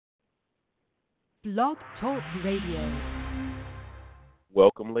Blog Talk Radio.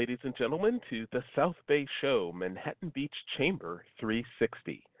 Welcome, ladies and gentlemen, to the South Bay Show, Manhattan Beach Chamber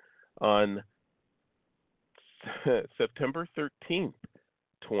 360, on September 13th,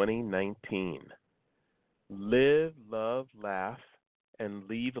 2019. Live, love, laugh, and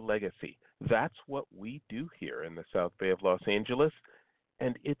leave a legacy. That's what we do here in the South Bay of Los Angeles,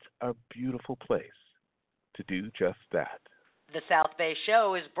 and it's a beautiful place to do just that. The South Bay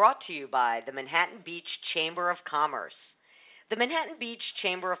Show is brought to you by the Manhattan Beach Chamber of Commerce. The Manhattan Beach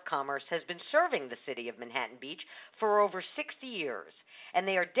Chamber of Commerce has been serving the city of Manhattan Beach for over 60 years, and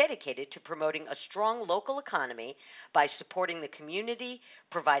they are dedicated to promoting a strong local economy by supporting the community,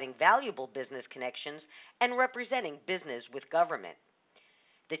 providing valuable business connections, and representing business with government.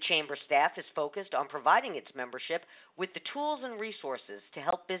 The Chamber staff is focused on providing its membership with the tools and resources to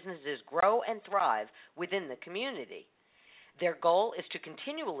help businesses grow and thrive within the community. Their goal is to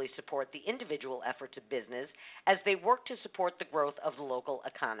continually support the individual efforts of business as they work to support the growth of the local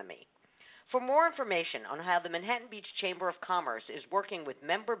economy. For more information on how the Manhattan Beach Chamber of Commerce is working with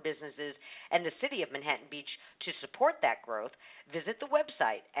member businesses and the city of Manhattan Beach to support that growth, visit the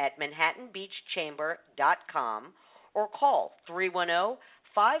website at manhattanbeachchamber.com or call 310-545-5313.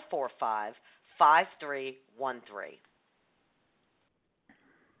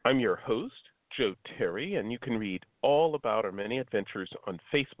 I'm your host, Joe Terry, and you can read all about our many adventures on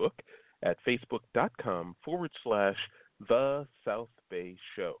Facebook at facebook.com/The South Bay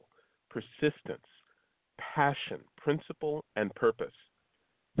Show. Persistence, passion, principle, and purpose.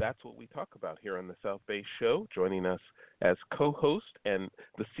 That's what we talk about here on the South Bay Show. Joining us as co-host and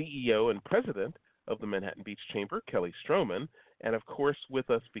the CEO and president of the Manhattan Beach Chamber, Kelly Stroman, and of course with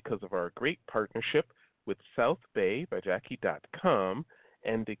us because of our great partnership with South Bay by Jackie.com,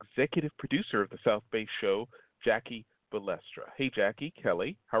 and executive producer of the South Bay Show, Jackie Balestra. Hey, Jackie,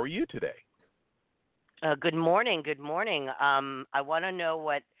 Kelly, how are you today? Good morning. I want to know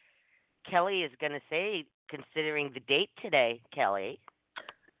what Kelly is going to say considering the date today, Kelly.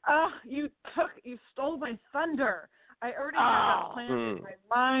 Oh, you stole my thunder. I already had that planned in my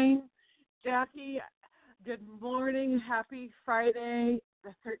mind. Jackie, good morning. Happy Friday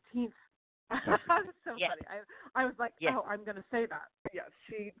the 13th. So yes. funny. I was like, yes. Oh, I'm going to say that. Yes,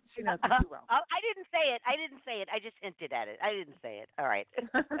 she knows me too well. I didn't say it. I just hinted at it. I didn't say it. All right.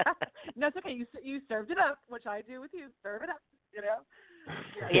 No, it's okay. You served it up, which I do with you. Serve it up, you know.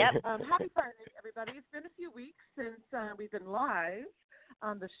 Yep. Happy Friday, everybody. It's been a few weeks since we've been live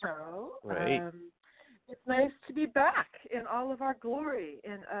on the show. Right. It's nice to be back in all of our glory.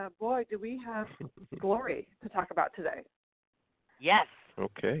 And, boy, do we have glory to talk about today. Yes.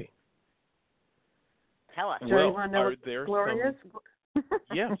 Okay. Tell us. Joe, you want to know are what there glory is?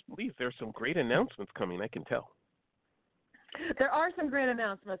 Yes, please. There's some great announcements coming, I can tell. There are some great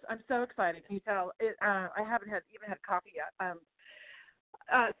announcements. I'm so excited. Can you tell? I haven't even had coffee yet.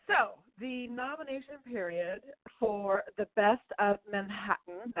 So the nomination period for the Best of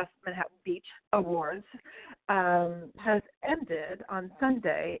Manhattan Beach Awards has ended on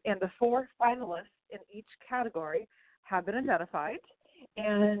Sunday, and the 4 finalists in each category have been identified.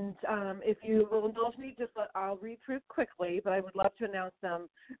 And if you will indulge me, I'll read through quickly, but I would love to announce them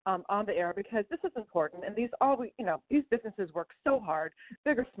on the air because this is important. And these businesses work so hard,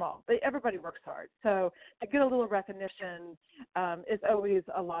 big or small. Everybody works hard. So to get a little recognition is always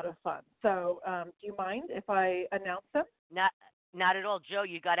a lot of fun. So do you mind if I announce them? Not at all, Joe.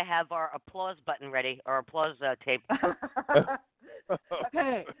 You got to have our applause button ready, our applause tape.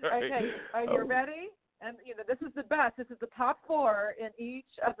 Okay. Are you ready? And, this is the best. This is the top 4 in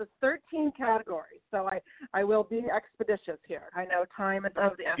each of the 13 categories. So I will be expeditious here. I know time is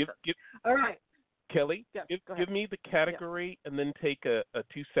of the essence. All right. Kelly, yes, give me the category and then take a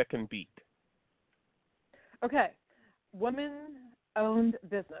 2-second beat. Okay. Woman-owned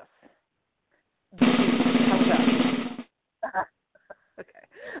business. How was that? Okay.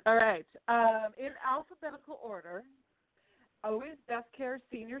 All right. In alphabetical order, Always Best Care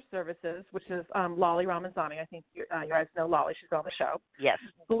Senior Services, which is Lolly Ramazzani. I think you guys know Lolly. She's on the show. Yes.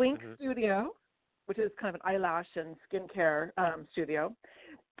 Blink Studio, which is kind of an eyelash and skincare studio.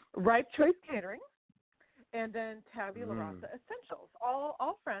 Ripe Choice Catering, and then Tabula Rasa Essentials.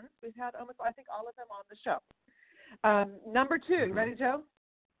 All friends. We've had almost, I think, all of them on the show. Number 2. You ready, Joe?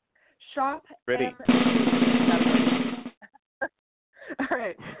 Shop. Ready. All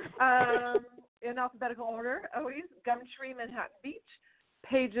right. In alphabetical order, always Gumtree Manhattan Beach,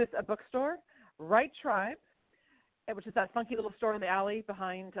 Pages a Bookstore, Right Tribe, which is that funky little store in the alley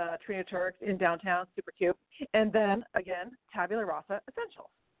behind Trina Turk in downtown, super cute, and then, again, Tabula Rasa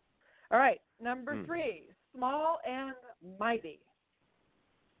Essentials. All right, number 3, Small and Mighty.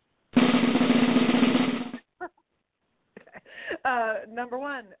 Number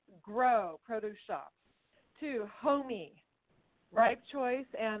 1, Grow Produce Shop. 2, Homey, Ripe Choice,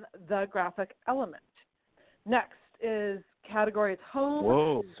 and The Graphic Element. Next is category, it's Home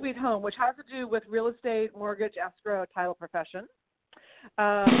Whoa. Sweet Home, which has to do with real estate, mortgage, escrow, title profession.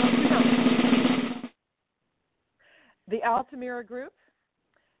 The Altamira Group,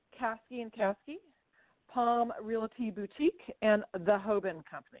 Caskey and Caskey, Palm Realty Boutique, and The Hoban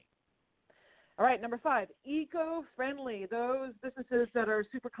Company. All right, number 5, eco-friendly, those businesses that are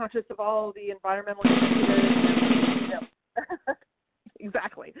super conscious of all the environmental initiatives.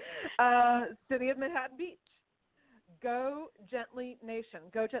 Exactly. City of Manhattan Beach. Go Gently Nation.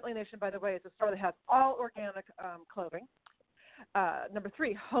 Go Gently Nation, by the way, is a store that has all organic clothing. Number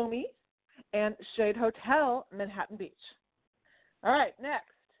 3, Homey and Shade Hotel, Manhattan Beach. All right,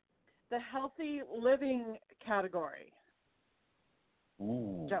 next, the healthy living category.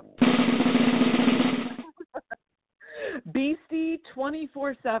 Ooh. Joe. Beastie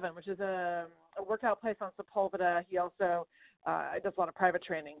 24/7, which is a workout place on Sepulveda. He also does a lot of private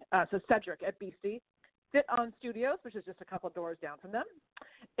training. So Cedric at Beastie. Fit On Studios, which is just a couple of doors down from them.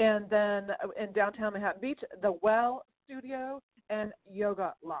 And then in downtown Manhattan Beach, The Well Studio and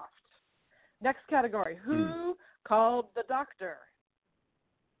Yoga Loft. Next category, who called the doctor?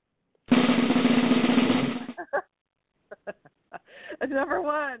 Number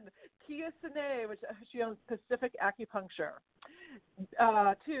 1, Kia Sine, which she owns Pacific Acupuncture.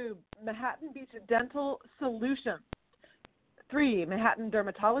 2, Manhattan Beach Dental Solutions. 3, Manhattan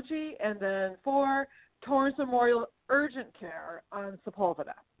Dermatology. And then 4, Torrance Memorial Urgent Care on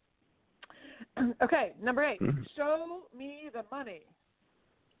Sepulveda. Okay, number 8, Show Me the Money.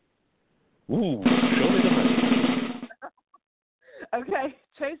 Ooh, show me the money. Okay,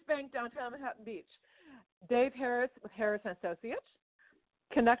 Chase Bank, downtown Manhattan Beach. Dave Harris with Harris & Associates.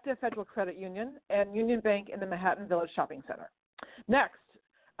 Connecta Federal Credit Union, and Union Bank in the Manhattan Village Shopping Center. Next,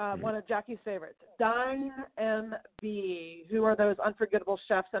 one of Jackie's favorites, Dine MB. Who are those unforgettable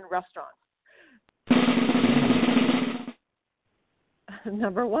chefs and restaurants?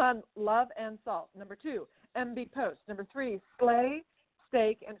 Number 1, Love and Salt. Number 2, MB Post. Number 3, Slay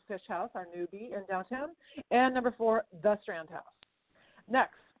Steak and Fish House, our newbie in downtown. And number 4, The Strand House.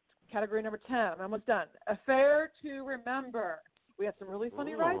 Next, category number 10. I'm almost done. Affair to Remember. We have some really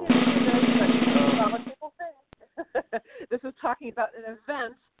funny writings for this, but not what people think. This is talking about an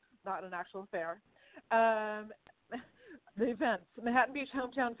event, not an actual fair. The events, Manhattan Beach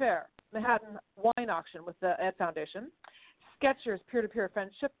Hometown Fair, Manhattan Wine Auction with the Ed Foundation, Skechers Peer-to-Peer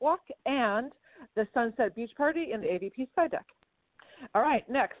Friendship Walk, and the Sunset Beach Party in the AVP Sky Deck. All right,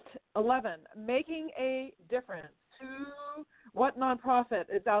 next, 11, Making a Difference. What nonprofit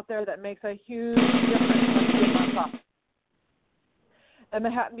is out there that makes a huge difference? Let's be a nonprofit. The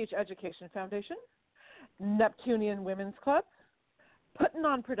Manhattan Beach Education Foundation, Neptunian Women's Club, Puttin'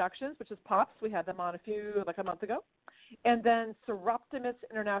 On Productions, which is Pops. We had them on a month ago. And then Seroptimus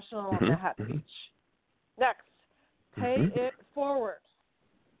International Manhattan Beach. Next, Pay It Forward.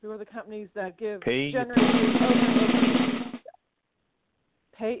 Who are the companies that give generously?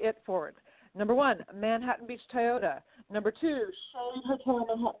 Pay It Forward. Number 1, Manhattan Beach Toyota. Number 2, Shade Hotel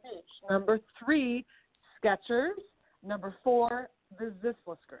Manhattan Beach. Number 3, Skechers. Number 4, the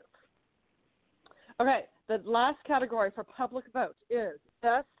Zislis Group. Okay, the last category for public vote is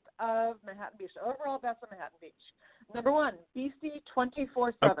Best of Manhattan Beach, overall Best of Manhattan Beach. Number 1, Beastie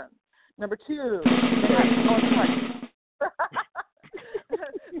 24/7. Number 2,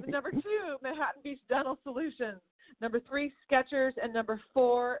 Number 2, Manhattan Beach Dental Solutions. Number 3, Skechers, and number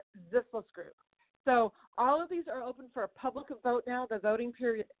 4, Zislis Group. So all of these are open for a public vote now. The voting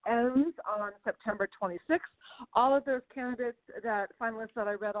period ends on September 26th. All of those candidates, finalists that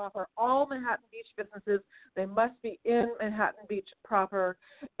I read off, are all Manhattan Beach businesses. They must be in Manhattan Beach proper.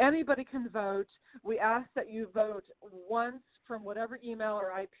 Anybody can vote. We ask that you vote once from whatever email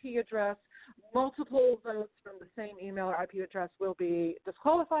or IP address. Multiple votes from the same email or IP address will be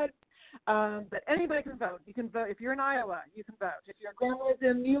disqualified. But anybody can vote. You can vote. If you're in Iowa, you can vote. If your grandma is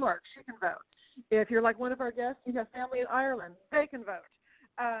in New York, she can vote. If you're like one of our guests, you have family in Ireland, they can vote.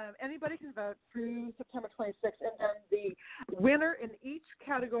 Anybody can vote through September 26th, and then the winner in each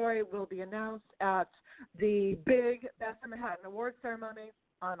category will be announced at the big Best of Manhattan Awards ceremony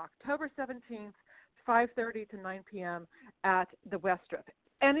on October 17th, 5:30 to 9 p.m. at the West Strip.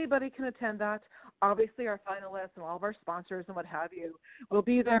 Anybody can attend that. Obviously, our finalists and all of our sponsors and what have you will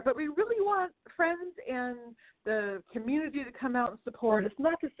be there. But we really want friends and the community to come out and support. It's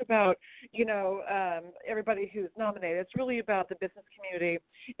not just about, everybody who's nominated. It's really about the business community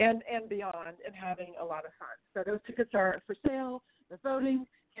and beyond, and having a lot of fun. So those tickets are for sale. The voting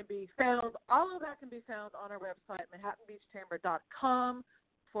can be found. All of that can be found on our website,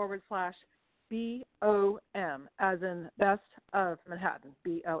 ManhattanBeachChamber.com/BOM, as in Best of Manhattan,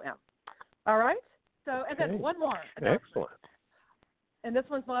 BOM. All right? So, and then one more. Excellent. And this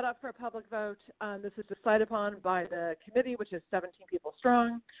one's not up for a public vote. This is decided upon by the committee, which is 17 people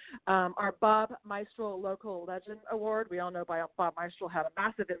strong. Our Bob Maestro Local Legend Award, we all know Bob Maestro had a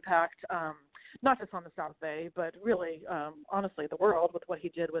massive impact, not just on the South Bay, but really, honestly, the world with what he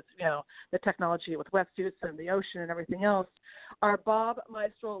did with, the technology with wetsuits and the ocean and everything else. Our Bob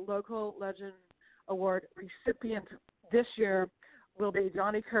Maestro Local Legend Award recipient this year will be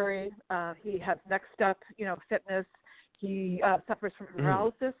Johnny Curry. He has Next Step, fitness. He suffers from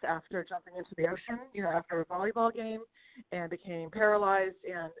paralysis after jumping into the ocean, after a volleyball game, and became paralyzed.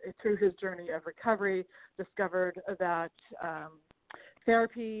 And through his journey of recovery, discovered that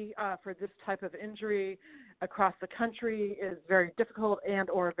therapy for this type of injury across the country is very difficult and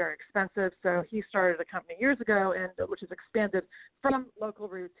or very expensive. So he started a company years ago, which has expanded from local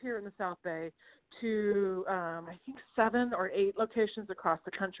roots here in the South Bay to I think 7 or 8 locations across the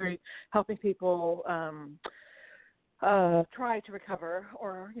country, helping people try to recover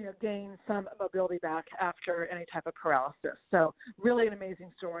or gain some mobility back after any type of paralysis. So really an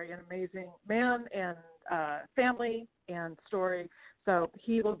amazing story, an amazing man and family and story. So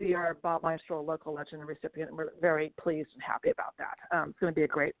he will be our Bob Maestro Local Legend recipient, and we're very pleased and happy about that. It's going to be a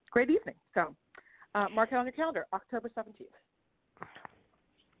great evening. So mark it on your calendar, October 17th.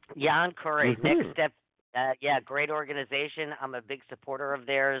 Jan Curry, Next Step. Great organization. I'm a big supporter of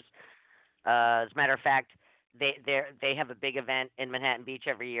theirs. As a matter of fact, They have a big event in Manhattan Beach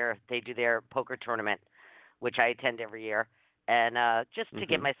every year. They do their poker tournament, which I attend every year. And just to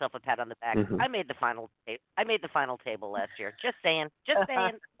give myself a pat on the back, I made the final table last year. Just saying.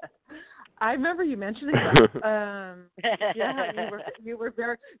 I remember you mentioning that.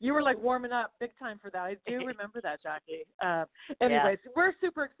 You were like warming up big time for that. I do remember that, Jackie. Anyways, we're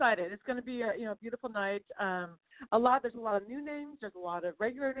super excited. It's going to be a beautiful night. There's a lot of new names. There's a lot of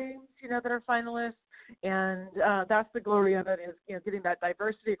regular names, that are finalists, and that's the glory of it is getting that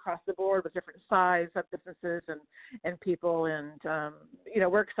diversity across the board with different size of businesses and people, and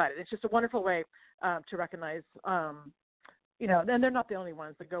we're excited. It's just a wonderful way to recognize. And they're not the only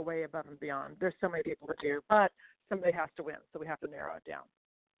ones that go way above and beyond. There's so many people that do, but somebody has to win, so we have to narrow it down.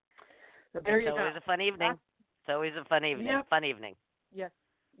 So there you go. It's always a fun evening. It's always a fun evening. Yep. Fun evening. Yes,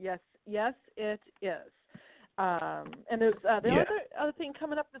 it is. And there's the other thing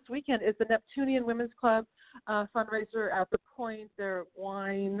coming up this weekend is the Neptunian Women's Club fundraiser at the Point. Their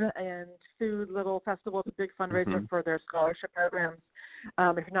wine and food little festival is a big fundraiser for their scholarship programs.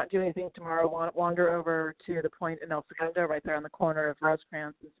 If you're not doing anything tomorrow, wander over to the Point in El Segundo, right there on the corner of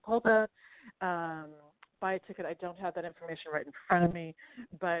Rosecrans and Sepulveda. Buy a ticket. I don't have that information right in front of me,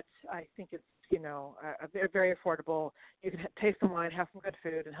 but I think it's very affordable. You can taste some wine, have some good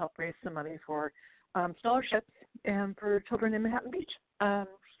food, and help raise some money for scholarships and for children in Manhattan Beach. So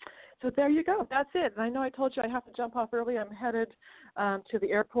there you go. That's it. And I know I told you I have to jump off early. I'm headed to the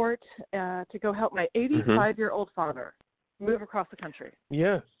airport to go help my 85-year-old father move across the country.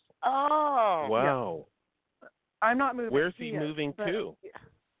 Yes. Oh. Wow. Yeah. I'm not moving. Where's he moving to?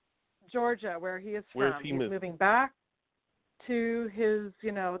 Georgia, where he is Where's from. he He's moving back to his,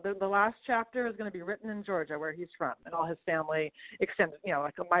 the last chapter is going to be written in Georgia, where he's from, and all his family, extended,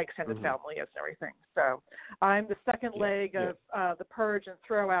 like my extended family is and everything. So I'm the second leg of the purge and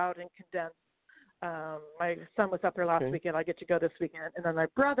throw out and condense. My son was up there last weekend. I get to go this weekend, and then my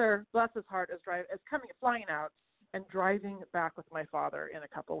brother, bless his heart, is flying out and driving back with my father in a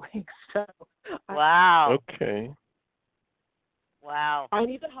couple weeks. So wow. Okay. Wow. I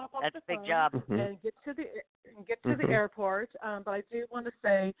need to hop off That's the a big phone job. and get to the airport. But I do want to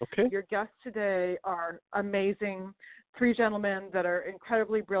say your guests today are amazing. 3 gentlemen that are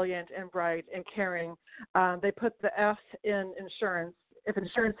incredibly brilliant and bright and caring. They put the F in insurance. If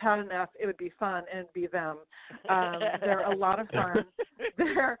insurance had an F, it would be fun, and it'd be them. They're a lot of fun.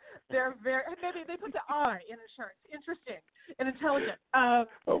 They're very, maybe they put the I in insurance. Interesting and intelligent.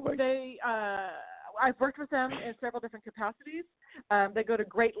 I've worked with them in several different capacities. They go to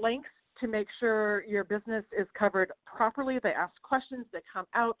great lengths to make sure your business is covered properly. They ask questions. They come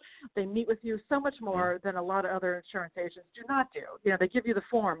out. They meet with you so much more than a lot of other insurance agents do not do. They give you the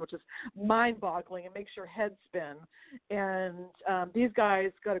form, which is mind-boggling and makes your head spin. And these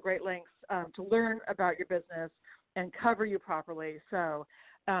guys go to great lengths to learn about your business and cover you properly. So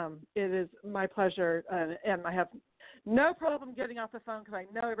it is my pleasure, and I have no problem getting off the phone because I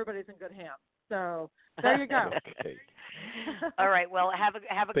know everybody's in good hands. So there you go. Okay. All right. Well, have a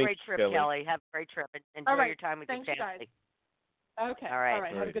Thanks, great trip, Kelly. Have a great trip. And enjoy your time with Thanks, your family. Guys. Okay. All right. All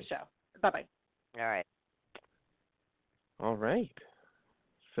right. Have a good show. Bye-bye. All right. All right.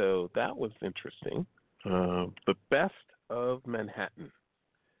 So that was interesting. The best of Manhattan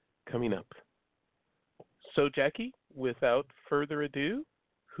coming up. So, Jackie, without further ado,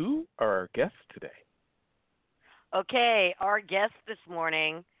 who are our guests today? Okay, our guests this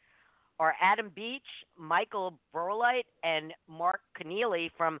morning are Adam Beach, Michael Burlight, and Mark Keneally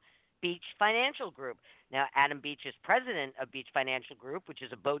from Beach Financial Group. Now, Adam Beach is president of Beach Financial Group, which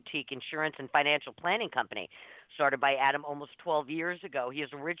is a boutique insurance and financial planning company started by Adam almost 12 years ago. He is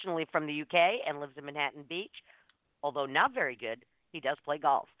originally from the UK and lives in Manhattan Beach. Although not very good, he does play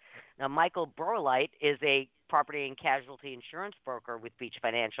golf. Now, Michael Burlight is a property and casualty insurance broker with Beach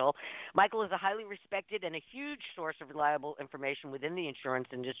Financial. Michael is a highly respected and a huge source of reliable information within the insurance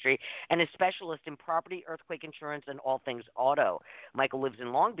industry and a specialist in property, earthquake insurance, and all things auto. Michael lives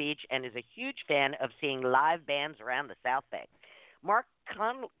in Long Beach and is a huge fan of seeing live bands around the South Bay. Mark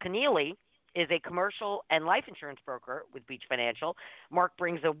Keneally is a commercial and life insurance broker with Beach Financial. Mark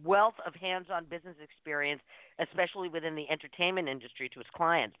brings a wealth of hands-on business experience, especially within the entertainment industry, to his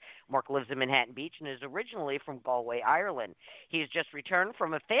clients. Mark lives in Manhattan Beach and is originally from Galway, Ireland. He has just returned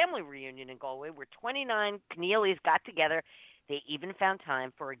from a family reunion in Galway where 29 Keneallys got together. They even found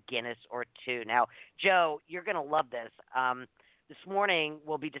time for a Guinness or two. Now, Joe, you're going to love this. This morning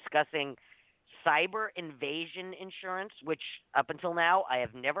we'll be discussing cyber invasion insurance, which up until now I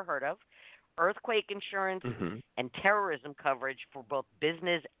have never heard of, earthquake insurance, and terrorism coverage for both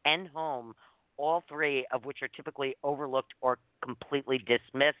business and home, all three of which are typically overlooked or completely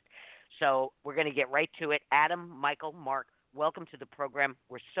dismissed. So we're going to get right to it. Adam, Michael, Mark, welcome to the program.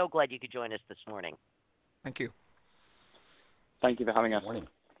 We're so glad you could join us this morning. Thank you. Thank you for having us. Morning.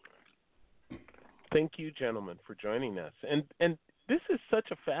 Thank you, gentlemen, for joining us. And this is such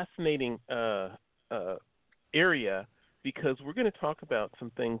a fascinating area, because we're going to talk about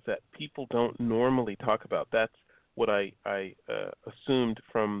some things that people don't normally talk about. That's what I assumed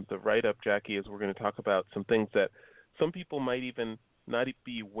from the write-up, Jackie, is we're going to talk about some things that some people might even not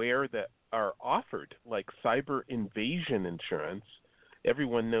be aware that are offered, like cyber invasion insurance.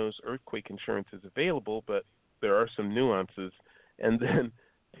 Everyone knows earthquake insurance is available, but there are some nuances. And then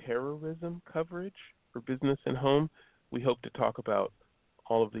terrorism coverage for business and home. We hope to talk about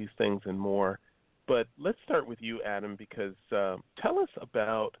all of these things and more. But let's start with you, Adam, because tell us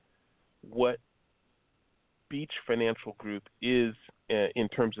about what Beach Financial Group is in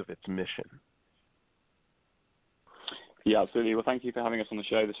terms of its mission. Yeah, absolutely. Well, thank you for having us on the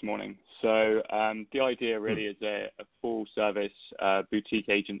show this morning. So the idea really is a full-service boutique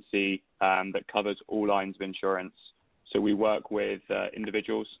agency that covers all lines of insurance. So we work with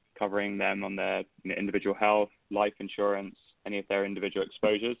individuals, covering them on their individual health, life insurance, any of their individual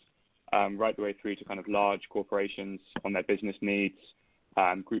exposures, right the way through to kind of large corporations on their business needs,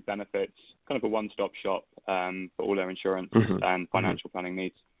 group benefits, kind of a one-stop shop for all their insurance and financial planning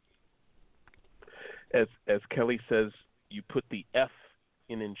needs. As Kelly says, you put the F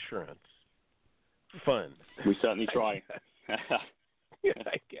in insurance. Fun. We certainly try. Yeah,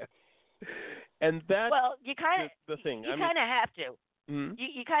 I guess. And that's you kind of the thing. You kind of have to. Mm-hmm.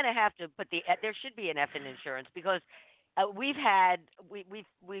 You kind of have to put there should be an F in insurance, because we've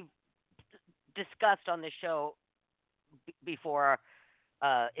discussed on the show before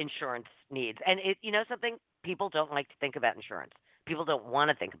insurance needs, and something, people don't like to think about insurance. People don't want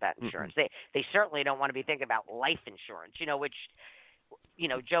to think about insurance. They certainly don't want to be thinking about life insurance, which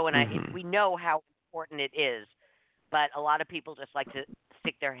Joe and I, we know how important it is, but a lot of people just like to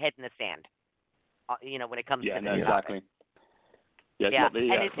stick their head in the sand, when it comes to this exactly. topic. Yeah, it's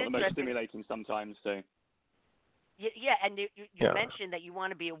it's not the most stimulating sometimes, so. Yeah, and you mentioned that you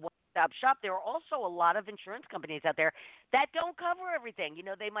want to be a one-stop shop. There are also a lot of insurance companies out there that don't cover everything.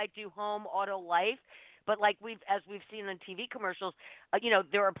 They might do home, auto, life, but as we've seen on TV commercials,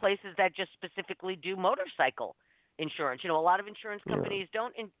 there are places that just specifically do motorcycle insurance. A lot of insurance companies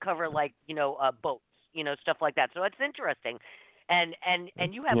don't cover boats, stuff like that. So it's interesting, and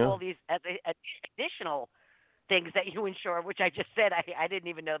you have all these additional things that you insure, which I just said I didn't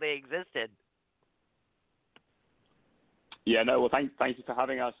even know they existed. Yeah, no, well, thank you for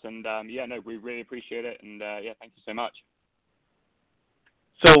having us, and we really appreciate it, and thank you so much.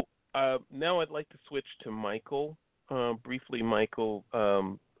 So now I'd like to switch to Michael. Briefly, Michael,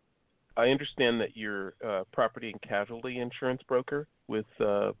 I understand that you're a property and casualty insurance broker with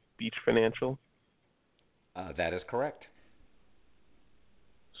Beach Financial. That is correct.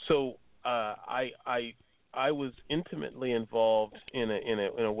 So I was intimately involved in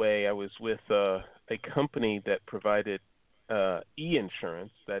a way. I was with a company that provided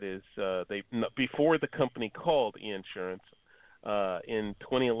e-insurance. That is, before the company called e-insurance, in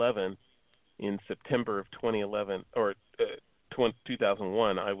 2011, in September of 2011 or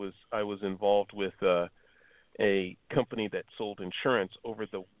 2001, I was involved with a company that sold insurance over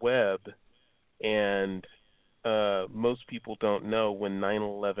the web, and most people don't know when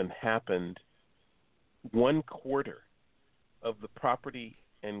 9/11 happened, 1/4 of the property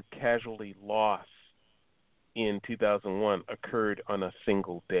and casualty loss in 2001 occurred on a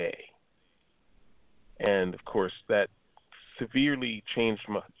single day. And, of course, that severely changed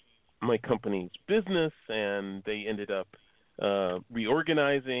my company's business, and they ended up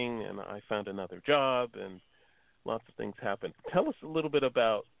reorganizing, and I found another job, and lots of things happened. Tell us a little bit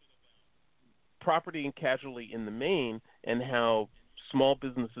about property and casualty in the main and how small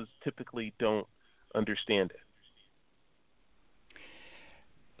businesses typically don't understand it.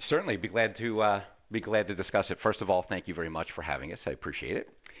 Certainly, be glad to discuss it. First of all, thank you very much for having us. I appreciate it.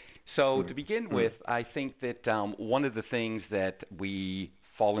 So to begin with, I think that one of the things that we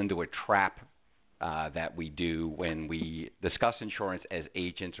fall into a trap that we do when we discuss insurance as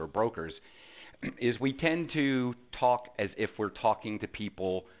agents or brokers is we tend to talk as if we're talking to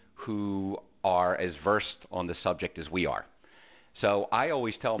people who are as versed on the subject as we are. So I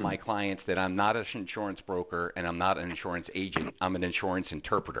always tell my clients that I'm not an insurance broker and I'm not an insurance agent. I'm an insurance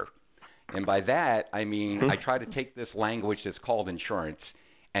interpreter. And by that, I mean I try to take this language that's called insurance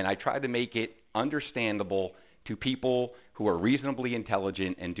and I try to make it understandable to people who are reasonably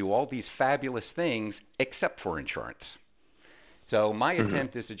intelligent and do all these fabulous things except for insurance. So my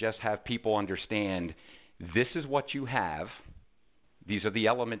attempt is to just have people understand this is what you have. These are the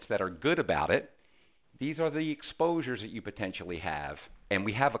elements that are good about it. These are the exposures that you potentially have. And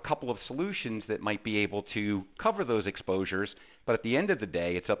we have a couple of solutions that might be able to cover those exposures. But at the end of the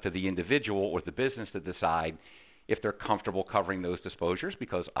day, it's up to the individual or the business to decide if they're comfortable covering those exposures,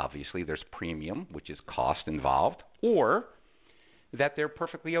 because obviously there's premium, which is cost involved, or that they're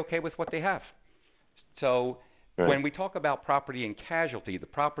perfectly okay with what they have. So when we talk about property and casualty, the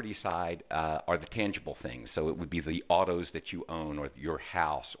property side are the tangible things. So it would be the autos that you own or your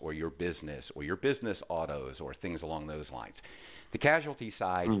house or your business autos or things along those lines. The casualty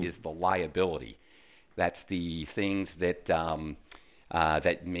side is the liability. That's the things that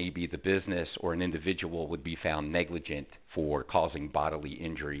that maybe the business or an individual would be found negligent for causing bodily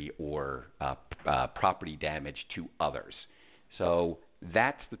injury or property damage to others. So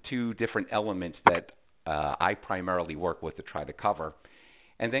that's the two different elements that I primarily work with to try to cover.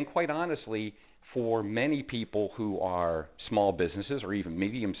 And then quite honestly, for many people who are small businesses or even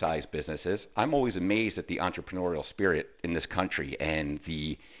medium-sized businesses, I'm always amazed at the entrepreneurial spirit in this country and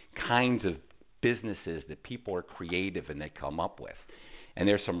the kinds of businesses that people are creative and they come up with. And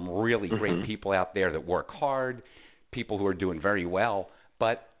there's some really great people out there that work hard, people who are doing very well,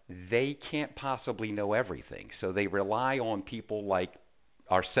 but they can't possibly know everything. So they rely on people like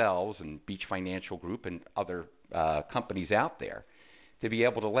ourselves and Beach Financial Group and other companies out there to be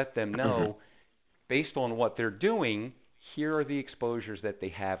able to let them know, based on what they're doing, here are the exposures that they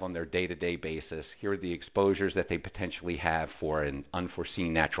have on their day-to-day basis. Here are the exposures that they potentially have for an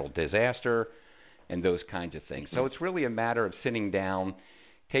unforeseen natural disaster and those kinds of things. So it's really a matter of sitting down,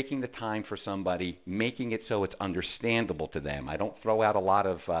 taking the time for somebody, making it so it's understandable to them. I don't throw out a lot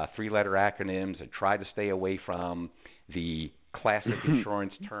of three-letter acronyms. I try to stay away from the classic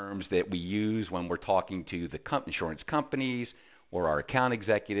insurance terms that we use when we're talking to the insurance companies or our account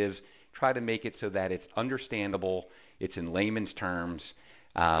executives. Try to make it so that it's understandable, it's in layman's terms,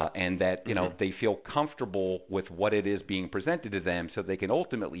 and that they feel comfortable with what it is being presented to them, so they can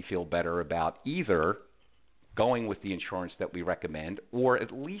ultimately feel better about either going with the insurance that we recommend, or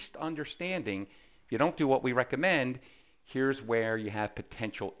at least understanding if you don't do what we recommend, here's where you have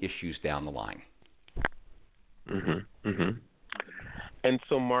potential issues down the line. And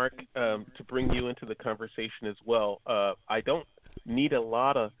so, Mark, to bring you into the conversation as well, I don't need a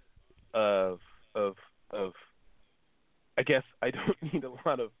lot of I guess I don't need a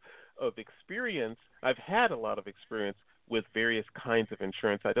lot of experience. I've had a lot of experience with various kinds of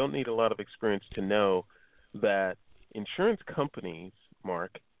insurance. I don't need a lot of experience to know that insurance companies,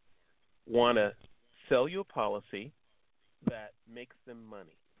 Mark, want to sell you a policy that makes them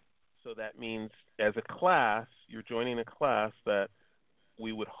money. So that means as a class, you're joining a class that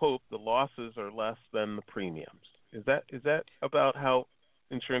we would hope the losses are less than the premiums. Is that about how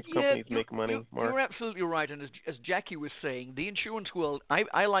insurance companies make money, Mark? You're absolutely right. And as Jackie was saying, the insurance world,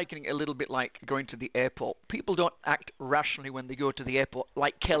 I liken it a little bit like going to the airport. people don't act rationally when they go to the airport,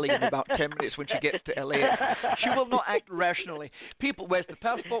 like Kelly in about 10 minutes when she gets to LAX. She will not act rationally. People, where's the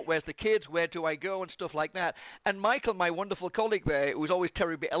passport, where's the kids, where do I go, and stuff like that. And Michael, my wonderful colleague there, who's always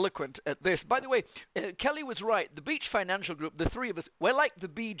terribly eloquent at this. By the way, Kelly was right. The Beach Financial Group, the three of us, we're like the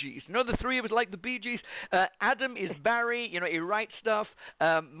Bee Gees. You know, the three of us like the Bee Gees? Adam is Barry, you know, he writes stuff.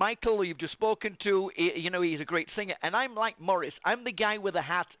 Michael, who you've just spoken to, you know, he's a great singer. And I'm like Morris. I'm the guy with a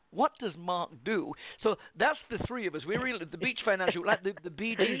hat. What does Mark do? So that's the three of us. We're really the Beach Financial, like the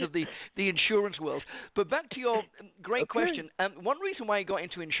Bee Gees of the insurance world. But back to your great question. One reason why I got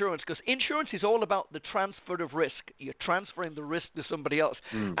into insurance, because insurance is all about the transfer of risk. You're transferring the risk to somebody else.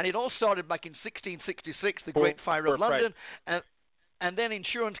 And it all started back in 1666, the Great Fire of London. And then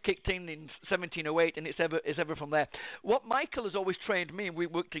insurance kicked in 1708, and it's ever from there. What Michael has always trained me, and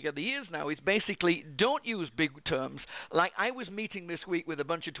we've worked together years now, is basically don't use big terms. Like I was meeting this week with a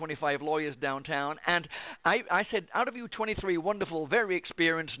bunch of 25 lawyers downtown, and I said, out of you 23 wonderful, very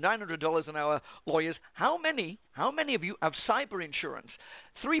experienced, $900 an hour lawyers, how many of you have cyber insurance?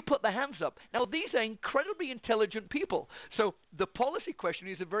 3 put their hands up. Now, these are incredibly intelligent people. So the policy question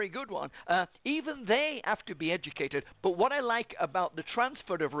is a very good one. Even they have to be educated. But what I like about the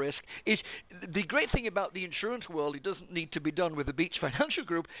transfer of risk is the great thing about the insurance world, it doesn't need to be done with the Beach Financial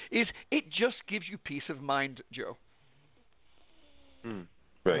Group, is it just gives you peace of mind, Joe.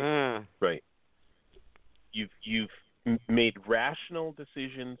 Right. You've made rational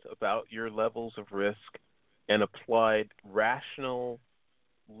decisions about your levels of risk and applied rational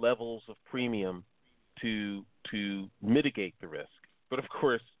levels of premium to mitigate the risk. But of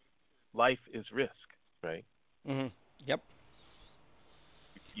course, life is risk, right? Yep.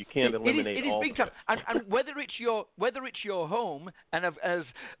 You can't eliminate it is all big the time. And whether it's your home, and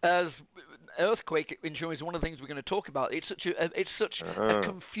as earthquake insurance is one of the things we're going to talk about. It's such a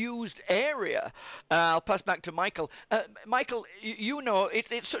confused area. I'll pass back to Michael. Michael, you know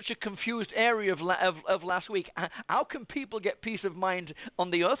it's such a confused area of last week. How can people get peace of mind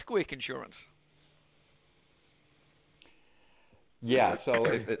on the earthquake insurance? Yeah,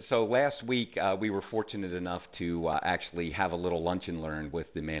 so last week we were fortunate enough to actually have a little lunch and learn with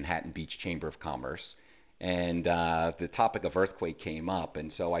the Manhattan Beach Chamber of Commerce, and the topic of earthquake came up.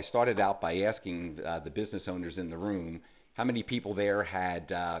 And so I started out by asking the business owners in the room how many people there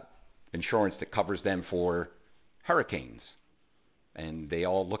had insurance that covers them for hurricanes. And they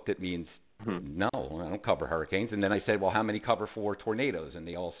all looked at me and said, no, I don't cover hurricanes. And then I said, well, how many cover for tornadoes? And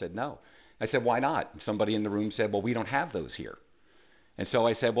they all said no. I said, why not? And somebody in the room said, well, we don't have those here. And so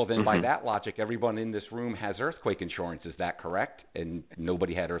I said, well, then by that logic, everyone in this room has earthquake insurance. Is that correct? And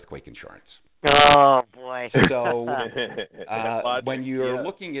nobody had earthquake insurance. Oh, boy. So when you're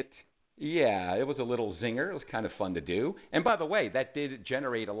looking at, it was a little zinger. It was kind of fun to do. And by the way, that did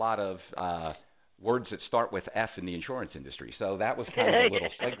generate a lot of words that start with F in the insurance industry. So that was kind of a little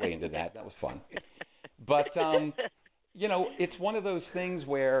segue into that. That was fun. But you know, it's one of those things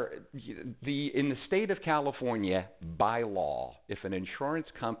where in the state of California, by law, if an insurance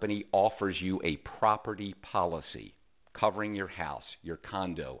company offers you a property policy covering your house, your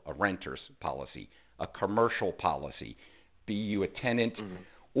condo, a renter's policy, a commercial policy, be you a tenant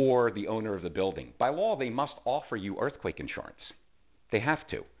or the owner of the building, by law, they must offer you earthquake insurance. They have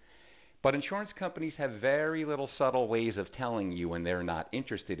to. But insurance companies have very little subtle ways of telling you when they're not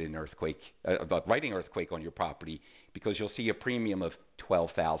interested in about writing earthquake on your property, because you'll see a premium of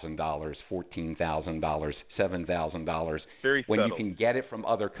 $12,000, $14,000, $7,000 very when subtle. you can get it from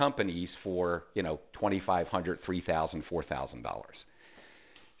other companies for, $2,500, $3,000, $4,000.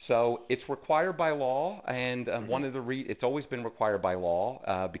 So it's required by law, and it's always been required by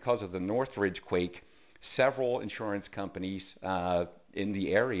law because of the Northridge quake. Several insurance companies in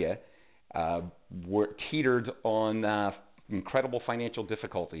the area were teetered on incredible financial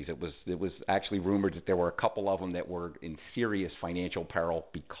difficulties. It was actually rumored that there were a couple of them that were in serious financial peril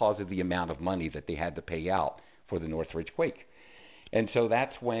because of the amount of money that they had to pay out for the Northridge quake. And so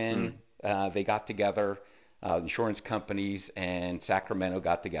that's when they got together, insurance companies and Sacramento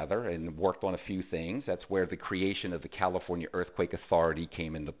got together and worked on a few things. That's where the creation of the California Earthquake Authority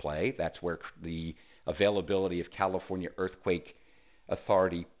came into play. That's where the availability of California Earthquake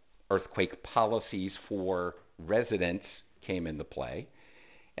Authority earthquake policies for residents came into play.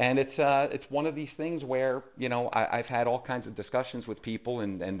 And it's one of these things where, I've had all kinds of discussions with people,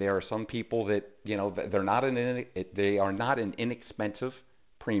 and there are some people that, they are not an inexpensive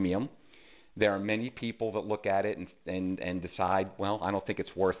premium. There are many people that look at it and decide, well, I don't think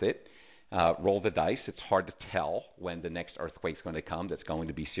it's worth it. Roll the dice. It's hard to tell when the next earthquake's going to come that's going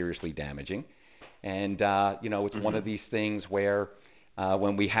to be seriously damaging. And, it's one of these things where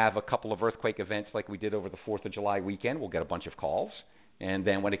When we have a couple of earthquake events like we did over the 4th of July weekend, we'll get a bunch of calls. And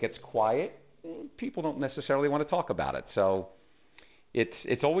then when it gets quiet, people don't necessarily want to talk about it. So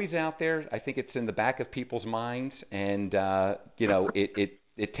it's always out there. I think it's in the back of people's minds. And,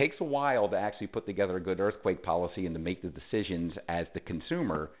 it takes a while to actually put together a good earthquake policy and to make the decisions as the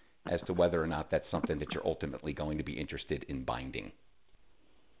consumer as to whether or not that's something that you're ultimately going to be interested in binding.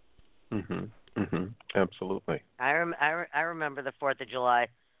 Absolutely. I remember the 4th of July.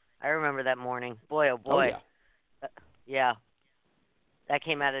 I remember that morning. Boy, oh boy. Oh, yeah. Yeah. That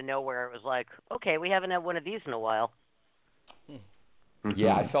came out of nowhere. It was like, okay, we haven't had one of these in a while.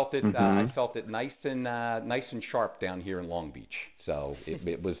 Yeah, I felt it. I felt it nice and sharp down here in Long Beach. So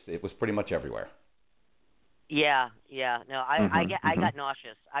it was pretty much everywhere. Yeah. No, I got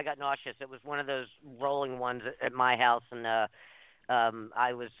nauseous. It was one of those rolling ones at my house, and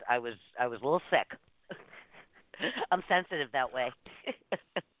I was a little sick. I'm sensitive that way.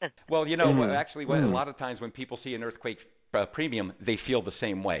 Well, actually, a lot of times when people see an earthquake premium, they feel the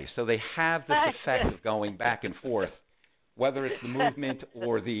same way. So they have this effect of going back and forth. Whether it's the movement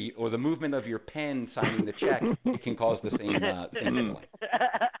or the movement of your pen signing the check, it can cause the same feeling.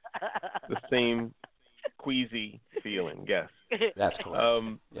 The same queasy feeling, yes. That's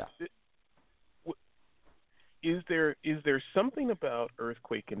correct. Yeah. Is there something about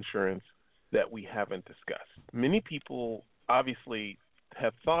earthquake insurance that we haven't discussed? Many people obviously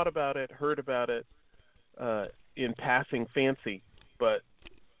have thought about it, heard about it in passing fancy, but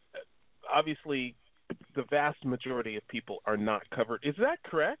obviously the vast majority of people are not covered. Is that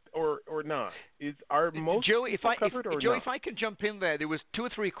correct or not? Are most Joey, covered or Joey, not? if I can jump in there was 2 or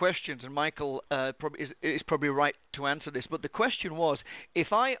 3 questions, and Michael is probably right to answer this. But the question was,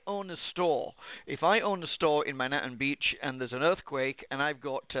 if I own a store in Manhattan Beach and there's an earthquake and I've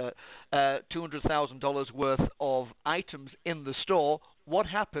got $200,000 worth of items in the store, what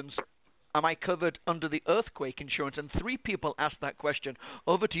happens? Am I covered under the earthquake insurance? And 3 people asked that question.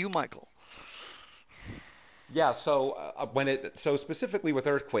 Over to you, Michael. Yeah, so specifically with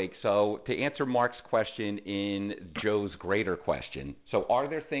earthquakes, so to answer Mark's question in Joe's greater question, so are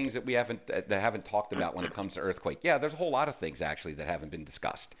there things that we haven't talked about when it comes to earthquake? Yeah, there's a whole lot of things actually that haven't been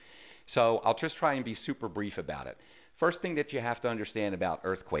discussed. So I'll just try and be super brief about it. First thing that you have to understand about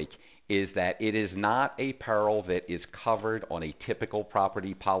earthquake is that it is not a peril that is covered on a typical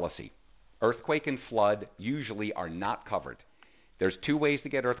property policy. Earthquake and flood usually are not covered. There's 2 ways to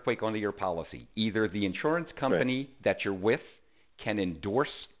get earthquake onto your policy. Either the insurance company that you're with can endorse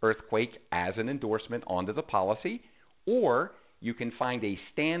earthquake as an endorsement onto the policy, or you can find a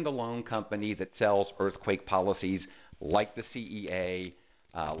standalone company that sells earthquake policies like the CEA,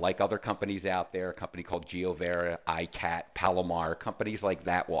 like other companies out there, a company called GeoVera, ICAT, Palomar. Companies like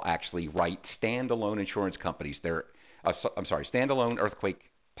that will actually write standalone insurance companies. Standalone earthquake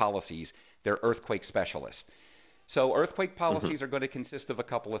policies. They're earthquake specialists. So earthquake policies are going to consist of a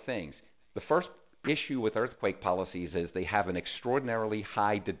couple of things. The first issue with earthquake policies is they have an extraordinarily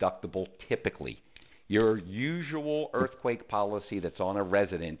high deductible typically. Your usual earthquake policy that's on a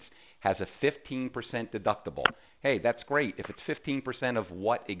residence has a 15% deductible. Hey, that's great. If it's 15% of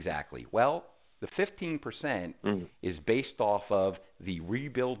what exactly? Well, the 15% is based off of the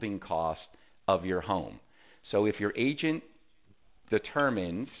rebuilding cost of your home. So if your agent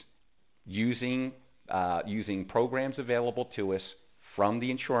determines using programs available to us from the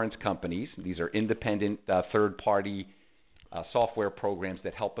insurance companies. These are independent third-party software programs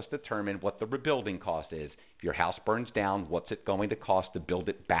that help us determine what the rebuilding cost is. If your house burns down, what's it going to cost to build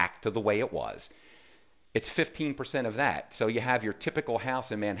it back to the way it was? It's 15% of that. So you have your typical house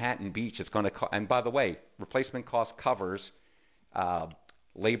in Manhattan Beach. It's going to and by the way, replacement cost covers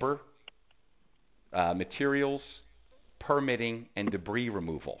labor, materials, permitting, and debris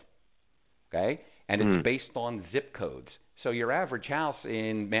removal. Okay? And it's based on zip codes. So your average house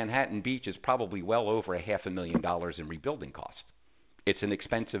in Manhattan Beach is probably well over $500,000 in rebuilding cost. It's an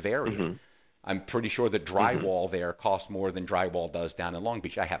expensive area. I'm pretty sure that drywall there costs more than drywall does down in Long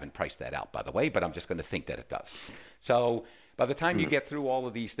Beach. I haven't priced that out, by the way, but I'm just going to think that it does. So by the time you get through all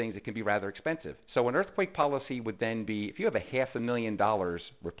of these things, it can be rather expensive. So an earthquake policy would then be, if you have a $500,000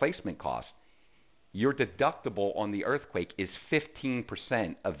 replacement cost, your deductible on the earthquake is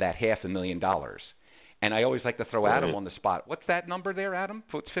 15% of that $500,000. And I always like to throw Adam on the spot. What's that number there, Adam?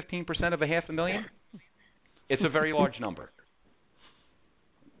 What's 15% of a $500,000? It's a very large number.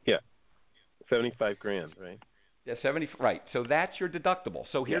 Yeah, $75,000, right? Yeah, right. So that's your deductible.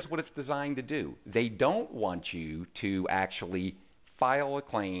 So here's what it's designed to do. They don't want you to actually file a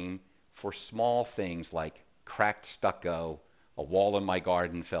claim for small things like cracked stucco, a wall in my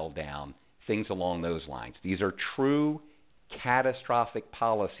garden fell down, things along those lines. These are true catastrophic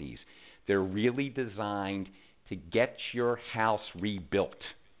policies. They're really designed to get your house rebuilt.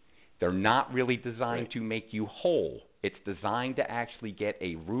 They're not really designed to make you whole. It's designed to actually get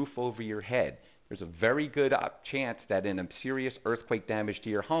a roof over your head. There's a very good chance that in a serious earthquake damage to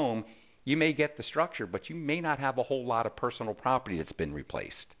your home, you may get the structure, but you may not have a whole lot of personal property that's been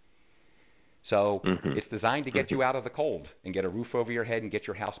replaced. So it's designed to get you out of the cold and get a roof over your head and get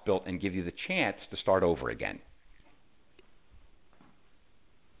your house built and give you the chance to start over again.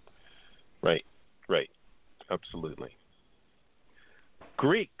 Right. Absolutely.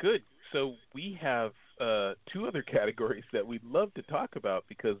 Great, good. So we have two other categories that we'd love to talk about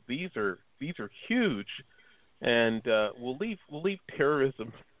because these are huge, and we'll leave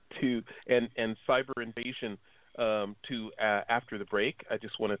terrorism to and cyber invasion to after the break. I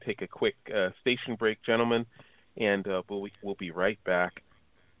just want to take a quick station break, gentlemen, and we'll be right back.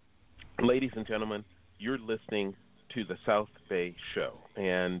 Ladies and gentlemen, you're listening to the South Bay Show,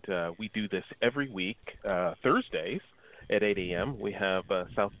 and we do this every week, Thursdays at 8 a.m. We have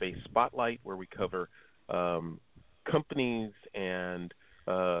South Bay Spotlight, where we cover companies and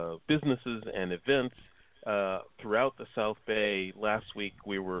businesses and events throughout the South Bay. Last week,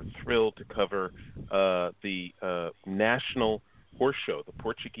 we were thrilled to cover the National Horse Show, the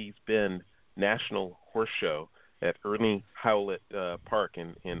Portuguese Bend National Horse Show at Ernie Howlett Park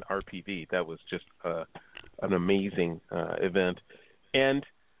in RPV. That was just an amazing event. And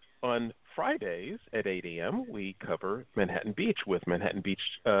on Fridays at 8 a.m., we cover Manhattan Beach with Manhattan Beach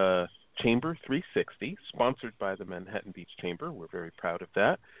Chamber 360, sponsored by the Manhattan Beach Chamber. We're very proud of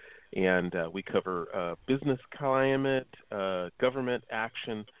that. And we cover business climate, government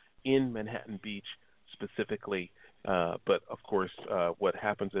action in Manhattan Beach specifically. But, of course, what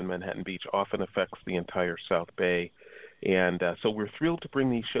happens in Manhattan Beach often affects the entire South Bay. And so we're thrilled to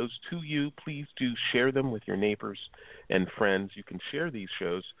bring these shows to you. Please do share them with your neighbors and friends. You can share these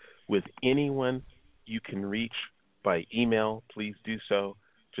shows with anyone you can reach by email. Please do so.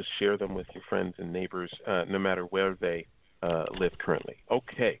 Just share them with your friends and neighbors, no matter where they live currently.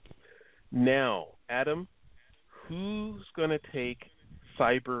 Okay. Now, Adam, who's going to take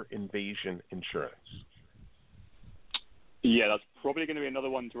cyber invasion insurance? Yeah, that's probably going to be another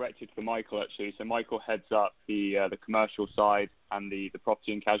one directed for Michael, actually. So Michael heads up the commercial side and the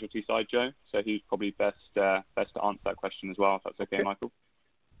property and casualty side, Joe. So he's probably best to answer that question as well, if that's okay, Michael.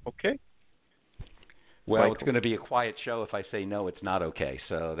 Okay. Well, Michael. It's going to be a quiet show if I say no, it's not okay.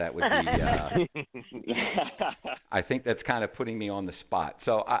 So that would be, I think that's kind of putting me on the spot.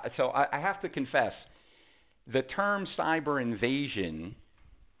 So I have to confess, the term cyber invasion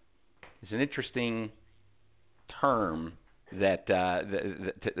is an interesting term that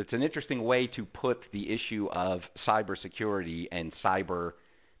it's an interesting way to put the issue of cybersecurity and cyber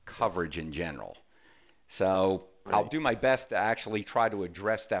coverage in general. So right. I'll do my best to actually try to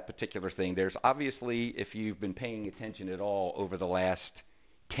address that particular thing. There's obviously, if you've been paying attention at all over the last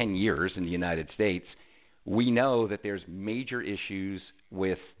 10 years in the United States, we know that there's major issues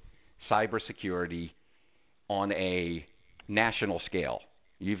with cybersecurity on a national scale.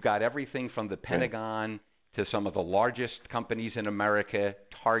 You've got everything from the Pentagon to some of the largest companies in America,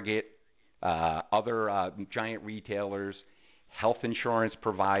 Target, other giant retailers, health insurance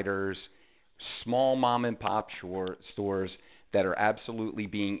providers, small mom-and-pop stores that are absolutely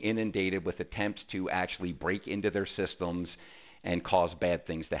being inundated with attempts to actually break into their systems and cause bad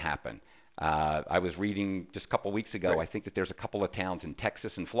things to happen. I was reading just a couple weeks ago, I think that there's a couple of towns in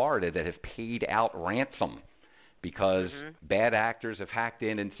Texas and Florida that have paid out ransom because bad actors have hacked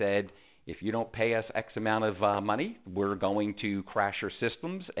in and said, if you don't pay us X amount of money, we're going to crash your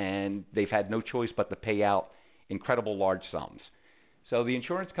systems, and they've had no choice but to pay out incredible large sums. So the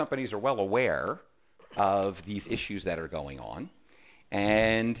insurance companies are well aware of these issues that are going on,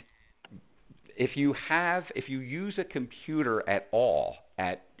 and if you use a computer at all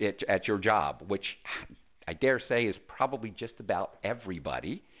at your job, which I dare say is probably just about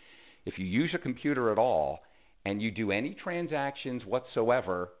everybody, if you use a computer at all, and you do any transactions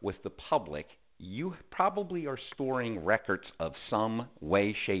whatsoever with the public, you probably are storing records of some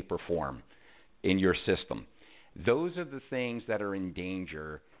way, shape, or form in your system. Those are the things that are in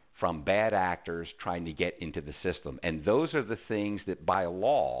danger from bad actors trying to get into the system. And those are the things that by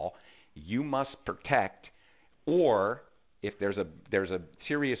law you must protect, or if there's a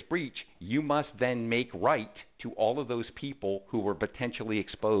serious breach, you must then make right to all of those people who were potentially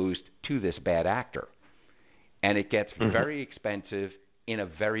exposed to this bad actor. And it gets very expensive in a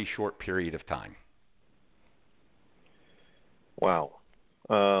very short period of time. Wow,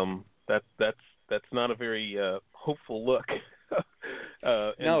 that's not a very hopeful look.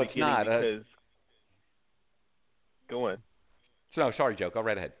 No, it's not. Because... Go on. So, sorry, Joe. Go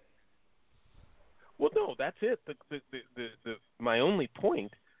right ahead. Well, no, that's it. My only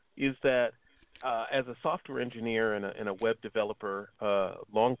point is that as a software engineer and a web developer,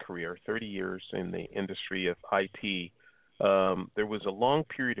 long career, 30 years in the industry of IT, there was a long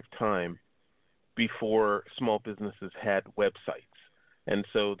period of time before small businesses had websites. And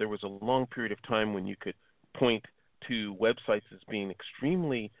so there was a long period of time when you could point to websites as being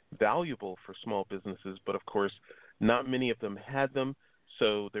extremely valuable for small businesses, but of course, not many of them had them.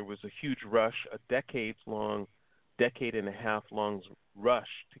 So there was a huge rush, a decade and a half long rush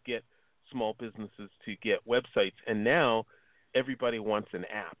to get small businesses to get websites. And now everybody wants an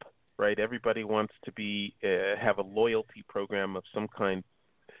app, right? Everybody wants to have a loyalty program of some kind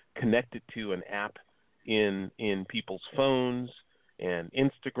connected to an app in people's phones and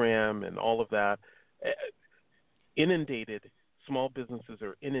Instagram and all of that. Small businesses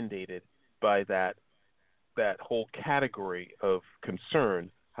are inundated by that whole category of concern.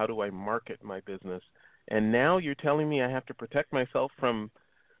 How do I market my business? And now you're telling me I have to protect myself from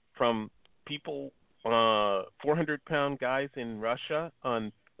people, 400-pound guys in Russia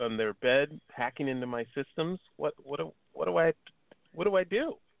on their bed hacking into my systems. What do I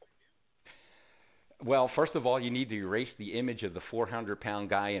do? Well, first of all, you need to erase the image of the 400-pound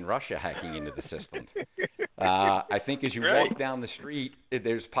guy in Russia hacking into the system. I think as you walk down the street,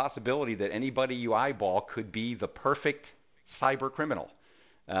 there's a possibility that anybody you eyeball could be the perfect cyber criminal.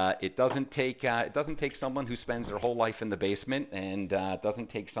 It doesn't take someone who spends their whole life in the basement, and it doesn't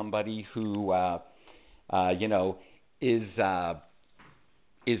take somebody who is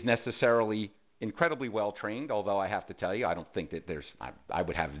necessarily incredibly well trained, although I have to tell you, I don't think that I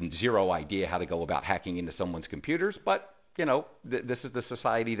would have zero idea how to go about hacking into someone's computers, but, this is the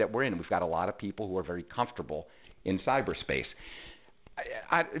society that we're in. We've got a lot of people who are very comfortable in cyberspace.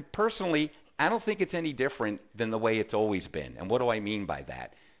 I personally, I don't think it's any different than the way it's always been. And what do I mean by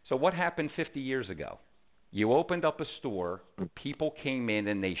that? So what happened 50 years ago? You opened up a store, people came in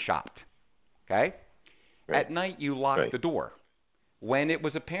and they shopped, okay? Right. At night, you locked the door. When it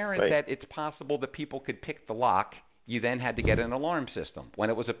was apparent that it's possible that people could pick the lock, you then had to get an alarm system.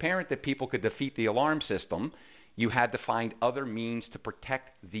 When it was apparent that people could defeat the alarm system, you had to find other means to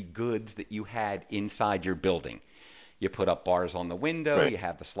protect the goods that you had inside your building. You put up bars on the window, you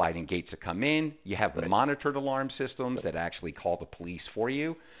have the sliding gates that come in, you have the monitored alarm systems that actually call the police for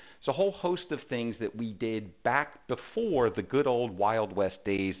you. It's a whole host of things that we did back before the good old Wild West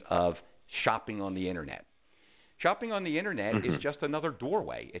days of shopping on the Internet. Shopping on the Internet is just another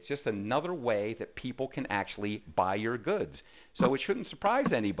doorway. It's just another way that people can actually buy your goods. So it shouldn't surprise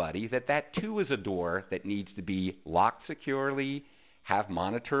anybody that too is a door that needs to be locked securely, have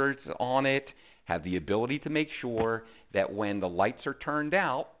monitors on it, have the ability to make sure that when the lights are turned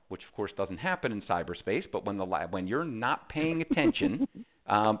out, which of course doesn't happen in cyberspace, but when you're not paying attention,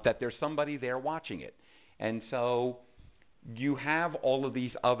 that there's somebody there watching it. And so you have all of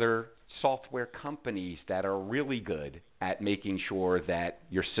these other software companies that are really good at making sure that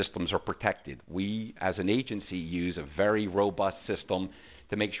your systems are protected. We, as an agency, use a very robust system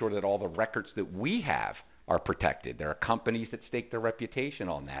to make sure that all the records that we have are protected. There are companies that stake their reputation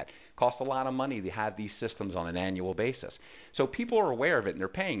on that. It costs a lot of money to have these systems on an annual basis. So people are aware of it and they're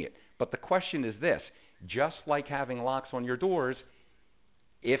paying it. But the question is this, just like having locks on your doors,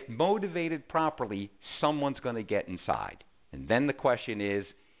 if motivated properly, someone's going to get inside. And then the question is,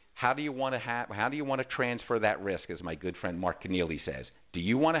 how do you want to transfer that risk, as my good friend Mark Keneally says? Do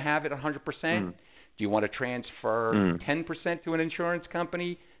you want to have it 100%? Do you want to transfer 10% to an insurance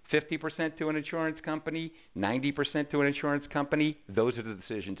company, 50% to an insurance company, 90% to an insurance company? Those are the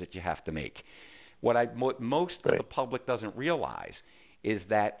decisions that you have to make. What most of the public doesn't realize is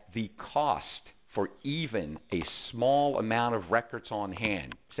that the cost for even a small amount of records on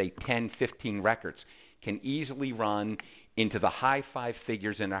hand, say 10, 15 records, can easily run into the high five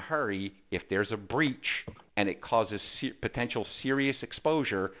figures in a hurry if there's a breach and it causes potential serious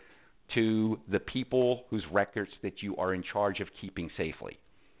exposure to the people whose records that you are in charge of keeping safely.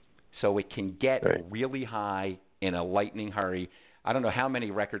 So it can get really high in a lightning hurry. I don't know how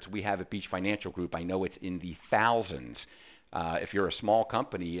many records we have at Beach Financial Group. I know it's in the thousands. If you're a small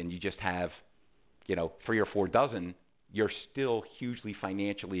company and you just have, 3 or 4 dozen, you're still hugely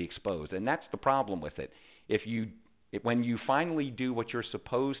financially exposed. And that's the problem with it. When you finally do what you're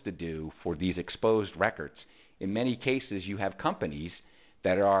supposed to do for these exposed records, in many cases you have companies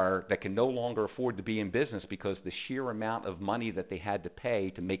that can no longer afford to be in business because the sheer amount of money that they had to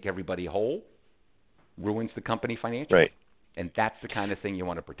pay to make everybody whole ruins the company financially. Right. And that's the kind of thing you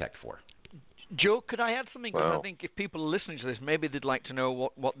want to protect for. Joe, could I add something? Because I think if people are listening to this, maybe they'd like to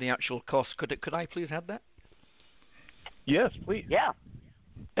know what the actual cost. Could I please have that? Yes, please. Yeah.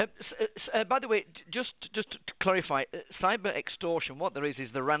 By the way, just to clarify, cyber extortion, what there is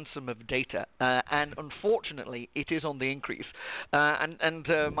the ransom of data, and unfortunately, it is on the increase. And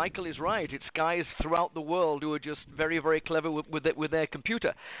Michael is right. It's guys throughout the world who are just very, very clever with their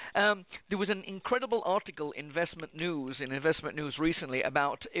computer. There was an incredible article in Investment News recently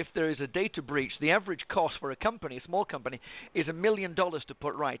about if there is a data breach, the average cost for a small company, is $1 million to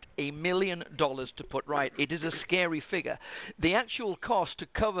put right. $1 million to put right. It is a scary figure. The actual cost to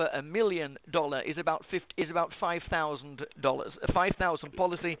cover $1 million is about $5,000. A $5,000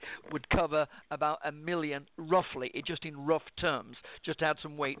 policy would cover about $1 million roughly, just in rough terms, just to add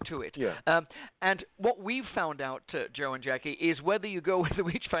some weight to it. Yeah. And what we've found out, Joe and Jackie, is whether you go with the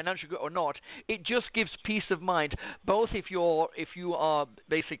Reach Financial Group or not, it just gives peace of mind. Both if you are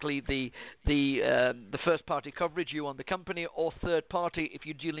basically the first party coverage, you on the company, or third party if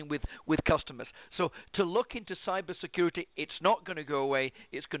you're dealing with customers. So to look into cybersecurity, it's not going to go away.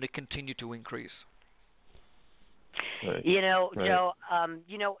 It's going to continue to increase. Right. Joe, Right.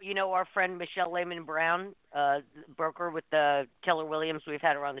 Our friend Michelle Lehman Brown, broker with Keller Williams. We've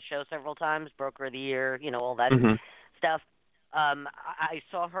had her on the show several times. Broker of the Year, all that stuff. I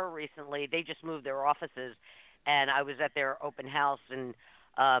saw her recently. They just moved their offices, and I was at their open house, and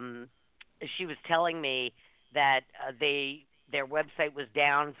she was telling me that their website was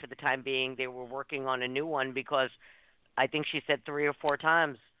down for the time being. They were working on a new one because I think she said 3 or 4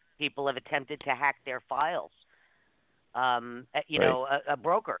 times people have attempted to hack their files. A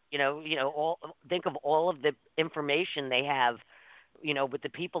broker, think of all of the information they have, with the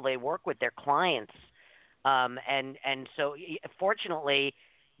people they work with, their clients. And so fortunately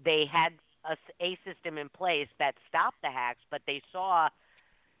they had a system in place that stopped the hacks, but they saw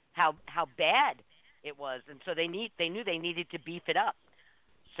how bad it was. And so they knew they needed to beef it up.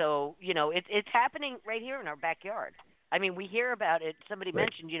 So, it's happening right here in our backyard. I mean, we hear about it. Somebody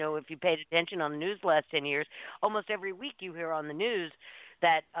mentioned, if you paid attention on the news the last 10 years, almost every week you hear on the news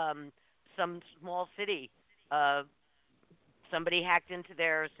that some small city, somebody hacked into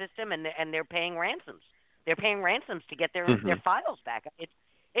their system and they're paying ransoms. They're paying ransoms to get their files back.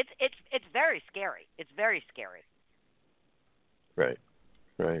 It's very scary. It's very scary. Right.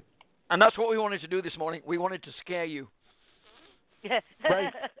 Right. And that's what we wanted to do this morning. We wanted to scare you.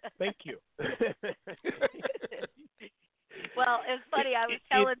 Right. Thank you. Well, it's funny. I was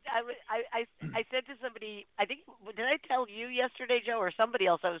telling. I said to somebody. I think did I tell you yesterday, Joe, or somebody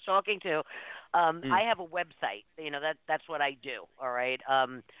else I was talking to? I have a website. That's what I do. All right.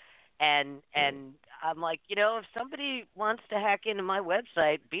 And I'm like, if somebody wants to hack into my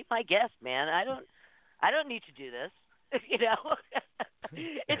website, be my guest, man. I don't need to do this.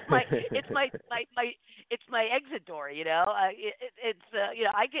 It's my exit door. I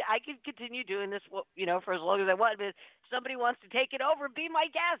can continue doing this, for as long as I want. But if somebody wants to take it over, be my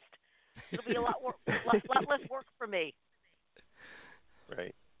guest. It'll be a lot less work for me.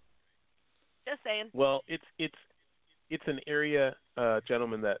 Right. Just saying. Well, it's an area,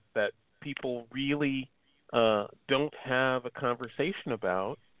 gentlemen, that people really don't have a conversation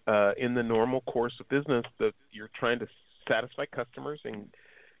about in the normal course of business. That you're trying to satisfy customers and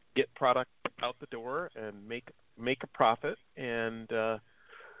get product out the door and make a profit. And the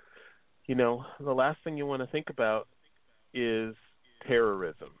last thing you want to think about is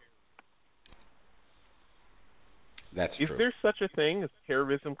terrorism. That's true. Is there such a thing as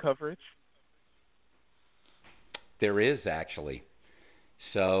terrorism coverage? There is, actually.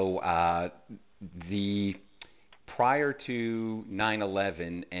 So prior to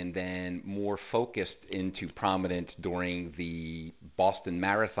 9/11 and then more focused into prominence during the Boston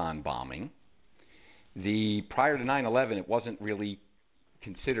Marathon bombing, prior to 9/11 it wasn't really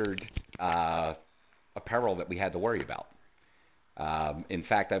considered a peril that we had to worry about. In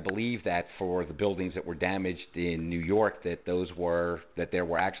fact, I believe that for the buildings that were damaged in New York, that there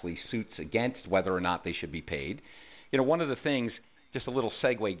were actually suits against whether or not they should be paid. One of the things, just a little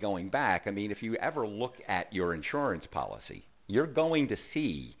segue going back, I mean, if you ever look at your insurance policy, you're going to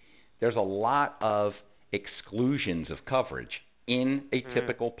see there's a lot of exclusions of coverage in a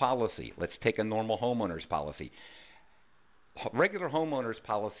typical policy. Let's take a normal homeowner's policy. Regular homeowner's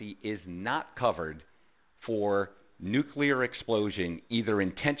policy is not covered for nuclear explosion, either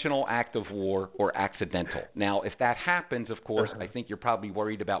intentional act of war or accidental. Now, if that happens, of course, I think you're probably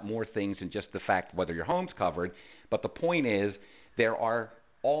worried about more things than just the fact whether your home's covered. But the point is, there are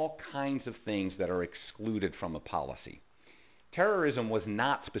all kinds of things that are excluded from a policy. Terrorism was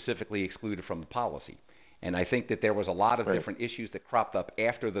not specifically excluded from the policy. And I think that there was a lot of different issues that cropped up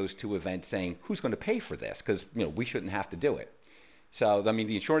after those two events saying, who's going to pay for this? Because, we shouldn't have to do it. So, I mean,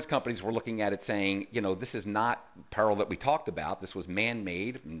 the insurance companies were looking at it saying, this is not peril that we talked about. This was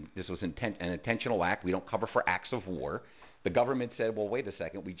man-made. And this was an intentional act. We don't cover for acts of war. The government said, well, wait a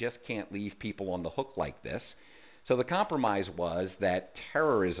second. We just can't leave people on the hook like this. So the compromise was that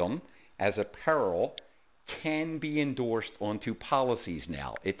terrorism as a peril can be endorsed onto policies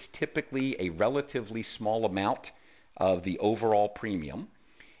now. It's typically a relatively small amount of the overall premium.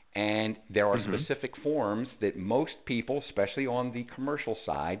 And there are specific forms that most people, especially on the commercial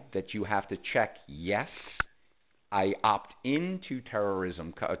side, that you have to check, yes, I opt into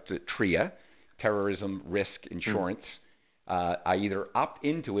terrorism, to TRIA, terrorism risk insurance. I either opt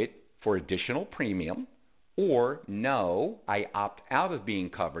into it for additional premium, or no, I opt out of being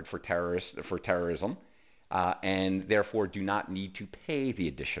covered for terrorism, and therefore do not need to pay the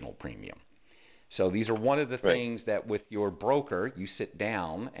additional premium. So these are one of the things that with your broker, you sit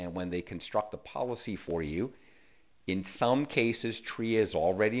down, and when they construct a policy for you, in some cases, TRIA is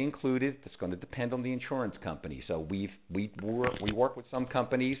already included. It's going to depend on the insurance company. So we work with some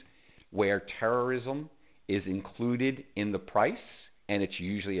companies where terrorism is included in the price, and it's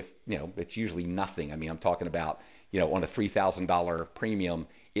usually nothing. I mean, I'm talking about on a $3,000 premium,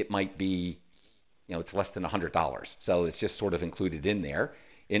 it might be it's less than $100. So it's just sort of included in there.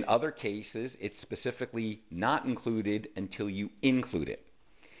 In other cases, it's specifically not included until you include it.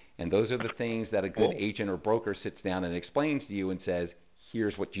 And those are the things that a good agent or broker sits down and explains to you and says,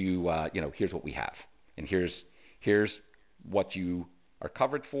 here's what here's what we have. And here's what you are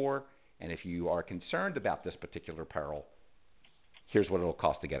covered for. And if you are concerned about this particular peril, here's what it'll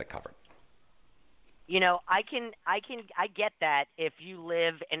cost to get it covered. I get that if you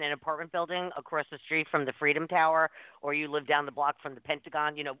live in an apartment building across the street from the Freedom Tower, or you live down the block from the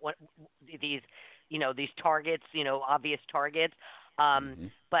Pentagon, these targets, obvious targets.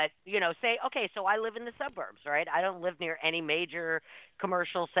 But, say, okay, so I live in the suburbs, right? I don't live near any major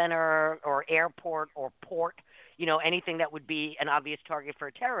commercial center or airport or port, anything that would be an obvious target for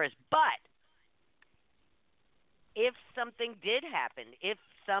a terrorist. But if something did happen, if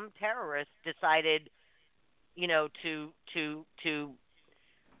some terrorist decided, to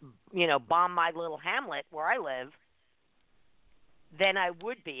bomb my little hamlet where I live, then I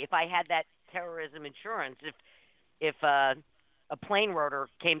would be, if I had that terrorism insurance, if a plane rotor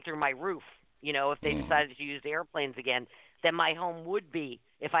came through my roof, if they decided to use the airplanes again, then my home would be,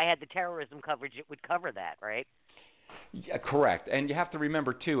 if I had the terrorism coverage, it would cover that, right? Yeah, correct. And you have to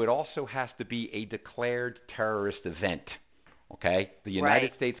remember, too, it also has to be a declared terrorist event. Okay? The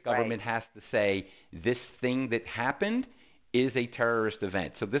United States government has to say this thing that happened is a terrorist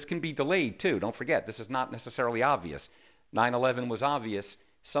event. So this can be delayed, too. Don't forget, this is not necessarily obvious. 9/11 was obvious.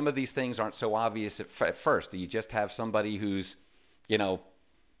 Some of these things aren't so obvious at first. You just have somebody who's,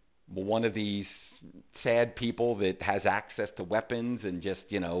 one of these sad people that has access to weapons and just,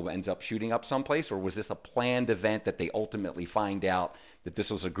 ends up shooting up someplace? Or was this a planned event that they ultimately find out that this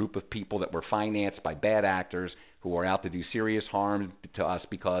was a group of people that were financed by bad actors who are out to do serious harm to us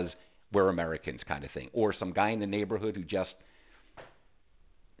because we're Americans kind of thing? Or some guy in the neighborhood who just,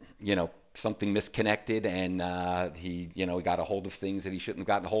 something misconnected and he got a hold of things that he shouldn't have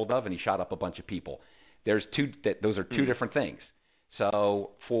gotten a hold of and he shot up a bunch of people. Those are two different things.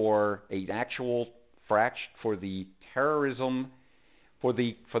 So for the terrorism, for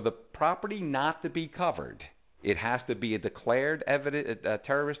the property not to be covered, it has to be a declared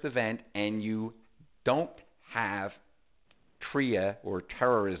terrorist event, and you don't have TRIA or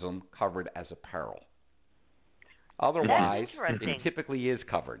terrorism covered as a peril. Otherwise, it typically is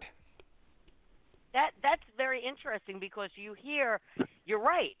covered. That's very interesting because you're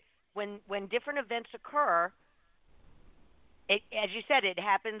right. When different events occur, as you said, it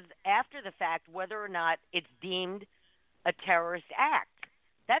happens after the fact, whether or not it's deemed a terrorist act.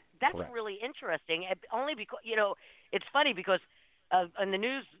 That's Correct. really interesting. Only because it's funny because in the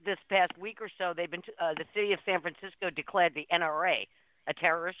news this past week or so, they've been the city of San Francisco declared the NRA a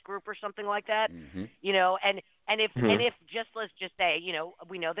terrorist group or something like that. And if let's just say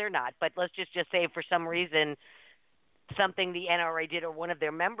we know they're not, but let's just say for some reason something the NRA did or one of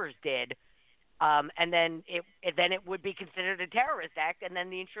their members did. And then it would be considered a terrorist act, and then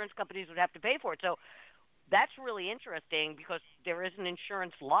the insurance companies would have to pay for it. So that's really interesting because there is an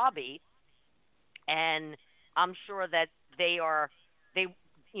insurance lobby, and I'm sure that they are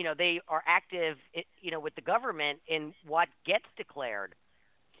active, with the government in what gets declared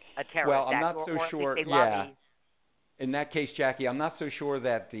a terrorist act. Well, I'm not so sure. Yeah. In that case, Jackie, I'm not so sure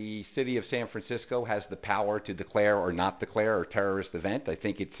that the city of San Francisco has the power to declare or not declare a terrorist event. I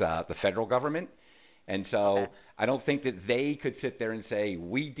think it's the federal government. And so I don't think that they could sit there and say,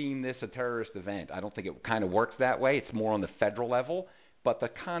 we deem this a terrorist event. I don't think it kind of works that way. It's more on the federal level, but the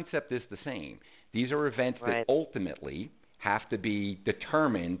concept is the same. These are events that ultimately have to be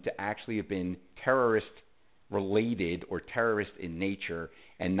determined to actually have been terrorist-related or terrorist in nature,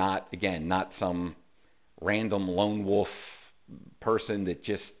 and not, again, not some random lone wolf person that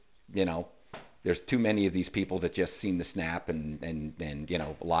just, you know, there's too many of these people that just seem to snap, and you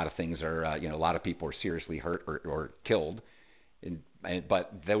know, a lot of things are, you know, a lot of people are seriously hurt or killed,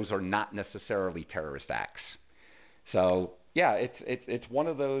 but those are not necessarily terrorist acts. So yeah, it's one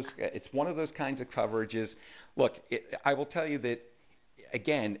of those kinds of coverages. Look, I will tell you that,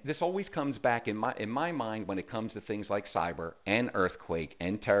 again, this always comes back in my mind when it comes to things like cyber and earthquake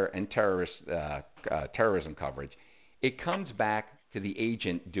and terrorism coverage. It comes back to the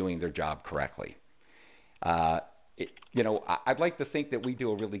agent doing their job correctly. You know, I'd like to think that we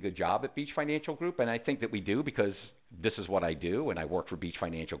do a really good job at Beach Financial Group, and I think that we do because this is what I do, and I work for Beach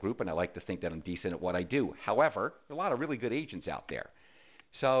Financial Group, and I like to think that I'm decent at what I do. However, there are a lot of really good agents out there.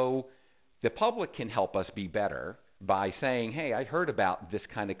 So the public can help us be better by saying, hey, I heard about this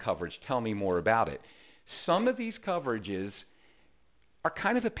kind of coverage. Tell me more about it. Some of these coverages are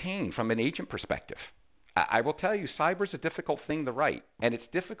kind of a pain from an agent perspective. I will tell you, cyber is a difficult thing to write, and it's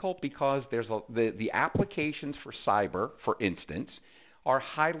difficult because there's the applications for cyber, for instance, are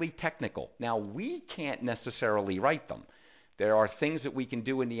highly technical. Now, we can't necessarily write them. There are things that we can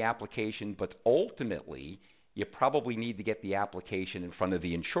do in the application, but ultimately, you probably need to get the application in front of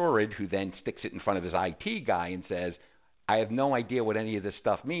the insured, who then sticks it in front of his IT guy and says, I have no idea what any of this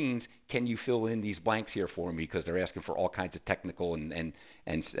stuff means. Can you fill in these blanks here for me? Because they're asking for all kinds of technical and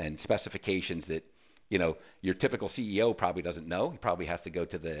specifications that, you know, your typical CEO probably doesn't know. He probably has to go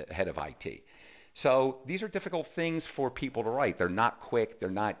to the head of IT. So these are difficult things for people to write. They're not quick. They're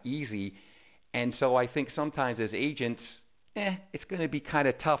not easy. And so I think sometimes as agents, it's going to be kind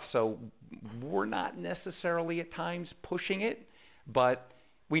of tough. So we're not necessarily at times pushing it, but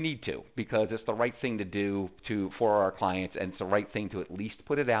we need to, because it's the right thing to do for our clients, and it's the right thing to at least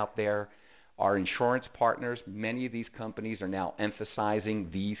put it out there. Our insurance partners, many of these companies are now emphasizing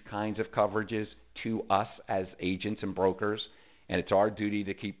these kinds of coverages to us as agents and brokers, and it's our duty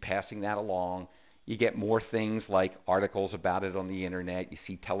to keep passing that along. You get more things like articles about it on the internet. You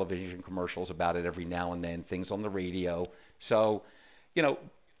see television commercials about it every now and then, things on the radio. So, you know,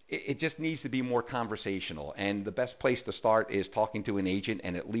 it just needs to be more conversational, and the best place to start is talking to an agent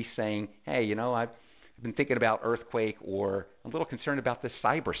and at least saying, hey, you know, I've been thinking about earthquake, or I'm a little concerned about this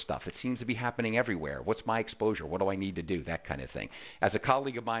cyber stuff. It seems to be happening everywhere. What's my exposure? What do I need to do? That kind of thing. As a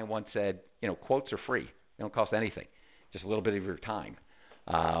colleague of mine once said, you know, quotes are free. They don't cost anything, just a little bit of your time.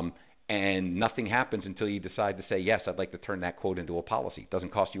 And nothing happens until you decide to say, yes, I'd like to turn that quote into a policy. It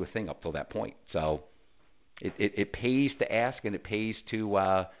doesn't cost you a thing up till that point. So it pays to ask, and it pays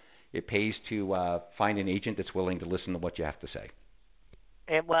to find an agent that's willing to listen to what you have to say.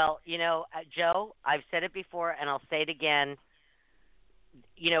 Well, you know, Joe, I've said it before, and I'll say it again.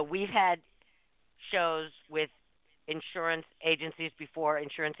 You know, we've had shows with insurance agencies before,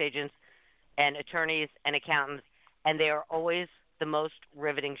 insurance agents and attorneys and accountants, and they are always the most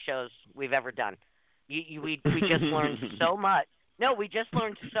riveting shows we've ever done. We just learned so much. No, we just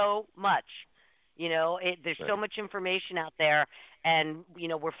learned so much. You know, there's so much information out there, and, you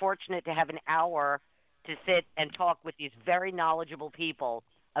know, we're fortunate to have an hour to sit and talk with these very knowledgeable people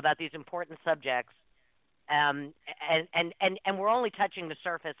about these important subjects. And we're only touching the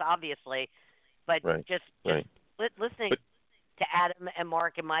surface, obviously, but just listening to Adam and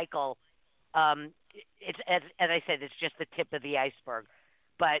Mark and Michael, it's as I said, it's just the tip of the iceberg.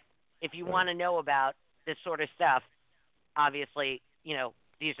 But if you want to know about this sort of stuff, obviously, you know,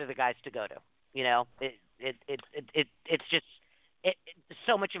 these are the guys to go to. You know, it's just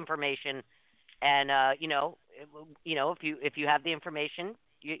so much information, and you know, if you have the information,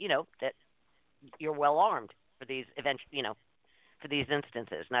 you know that you're well armed for these for these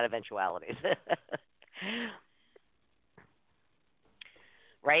instances, not eventualities.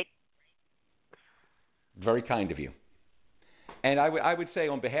 Right? Very kind of you. And I would say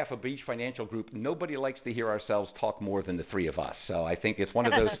on behalf of Beach Financial Group, nobody likes to hear ourselves talk more than the three of us. So I think it's one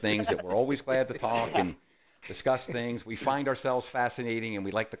of those things that we're always glad to talk and discuss things. We find ourselves fascinating, and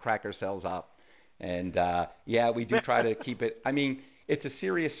we like to crack ourselves up. And, we do try to keep it. I mean, it's a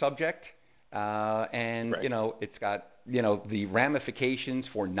serious subject, and, you know, it's got, you know, the ramifications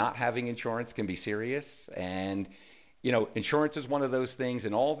for not having insurance can be serious. And, you know, insurance is one of those things.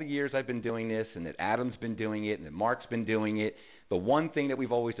 In all the years I've been doing this, and that Adam's been doing it, and that Mark's been doing it, the one thing that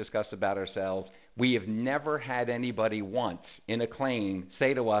we've always discussed about ourselves, we have never had anybody once in a claim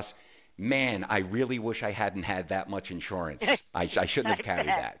say to us, man, I really wish I hadn't had that much insurance. I shouldn't have carried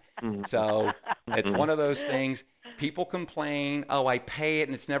that. So it's one of those things. People complain, oh, I pay it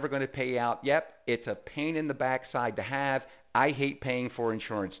and it's never going to pay out. Yep, it's a pain in the backside to have. I hate paying for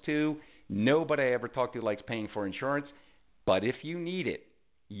insurance too. Nobody I ever talk to likes paying for insurance. But if you need it,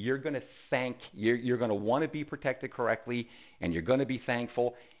 you're going to you're going to want to be protected correctly, and you're going to be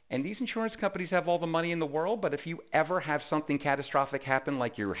thankful. And these insurance companies have all the money in the world, but if you ever have something catastrophic happen,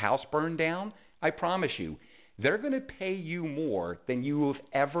 like your house burned down, I promise you, they're going to pay you more than you have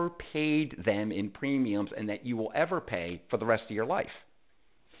ever paid them in premiums and that you will ever pay for the rest of your life.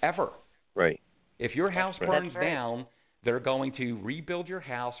 Ever. Right. If your house burns down, they're going to rebuild your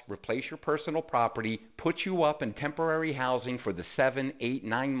house, replace your personal property, put you up in temporary housing for the 7, 8,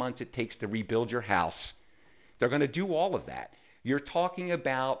 9 months it takes to rebuild your house. They're going to do all of that. You're talking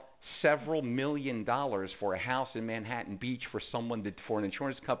about several $1 million for a house in Manhattan Beach for an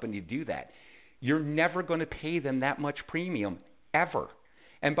insurance company to do that. You're never going to pay them that much premium, ever.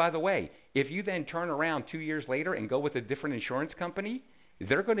 And by the way, if you then turn around 2 years later and go with a different insurance company,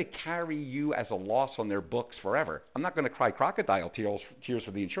 they're going to carry you as a loss on their books forever. I'm not going to cry crocodile tears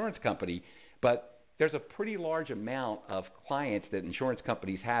for the insurance company, but there's a pretty large amount of clients that insurance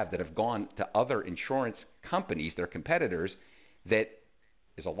companies have that have gone to other insurance companies, their competitors, that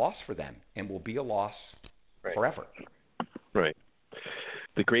is a loss for them and will be a loss forever. Right.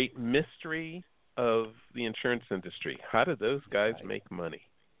 The great mystery of the insurance industry. How do those guys make money?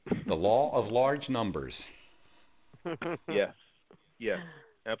 The law of large numbers. Yes,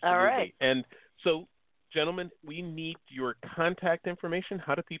 absolutely. All right. And so, gentlemen, we need your contact information.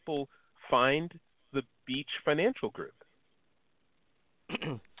 How do people find the Beach Financial Group?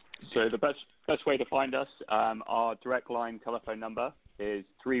 So the best way to find us, our direct line telephone number is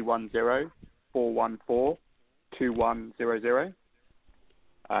 310-414-2100.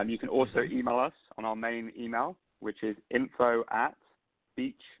 You can also email us on our main email, which is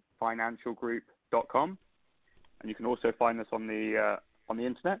info@beachfinancialgroup.com. And you can also find us on the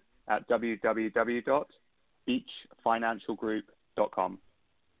internet at www.beachfinancialgroup.com.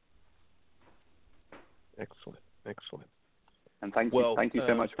 Excellent. And thank you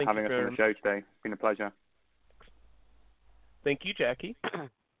so much for having us on the show today. It's been a pleasure. Thank you, Jackie.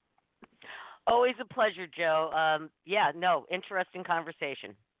 Always a pleasure, Joe. Interesting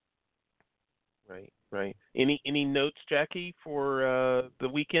conversation. Right. Any notes, Jackie, for the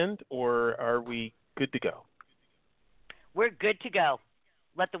weekend, or are we good to go? We're good to go.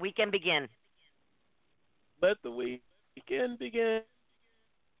 Let the weekend begin. Let the weekend begin.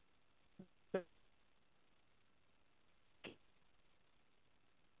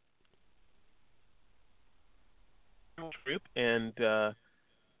 Group, and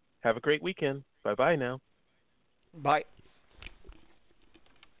have a great weekend. Bye-bye now. Bye.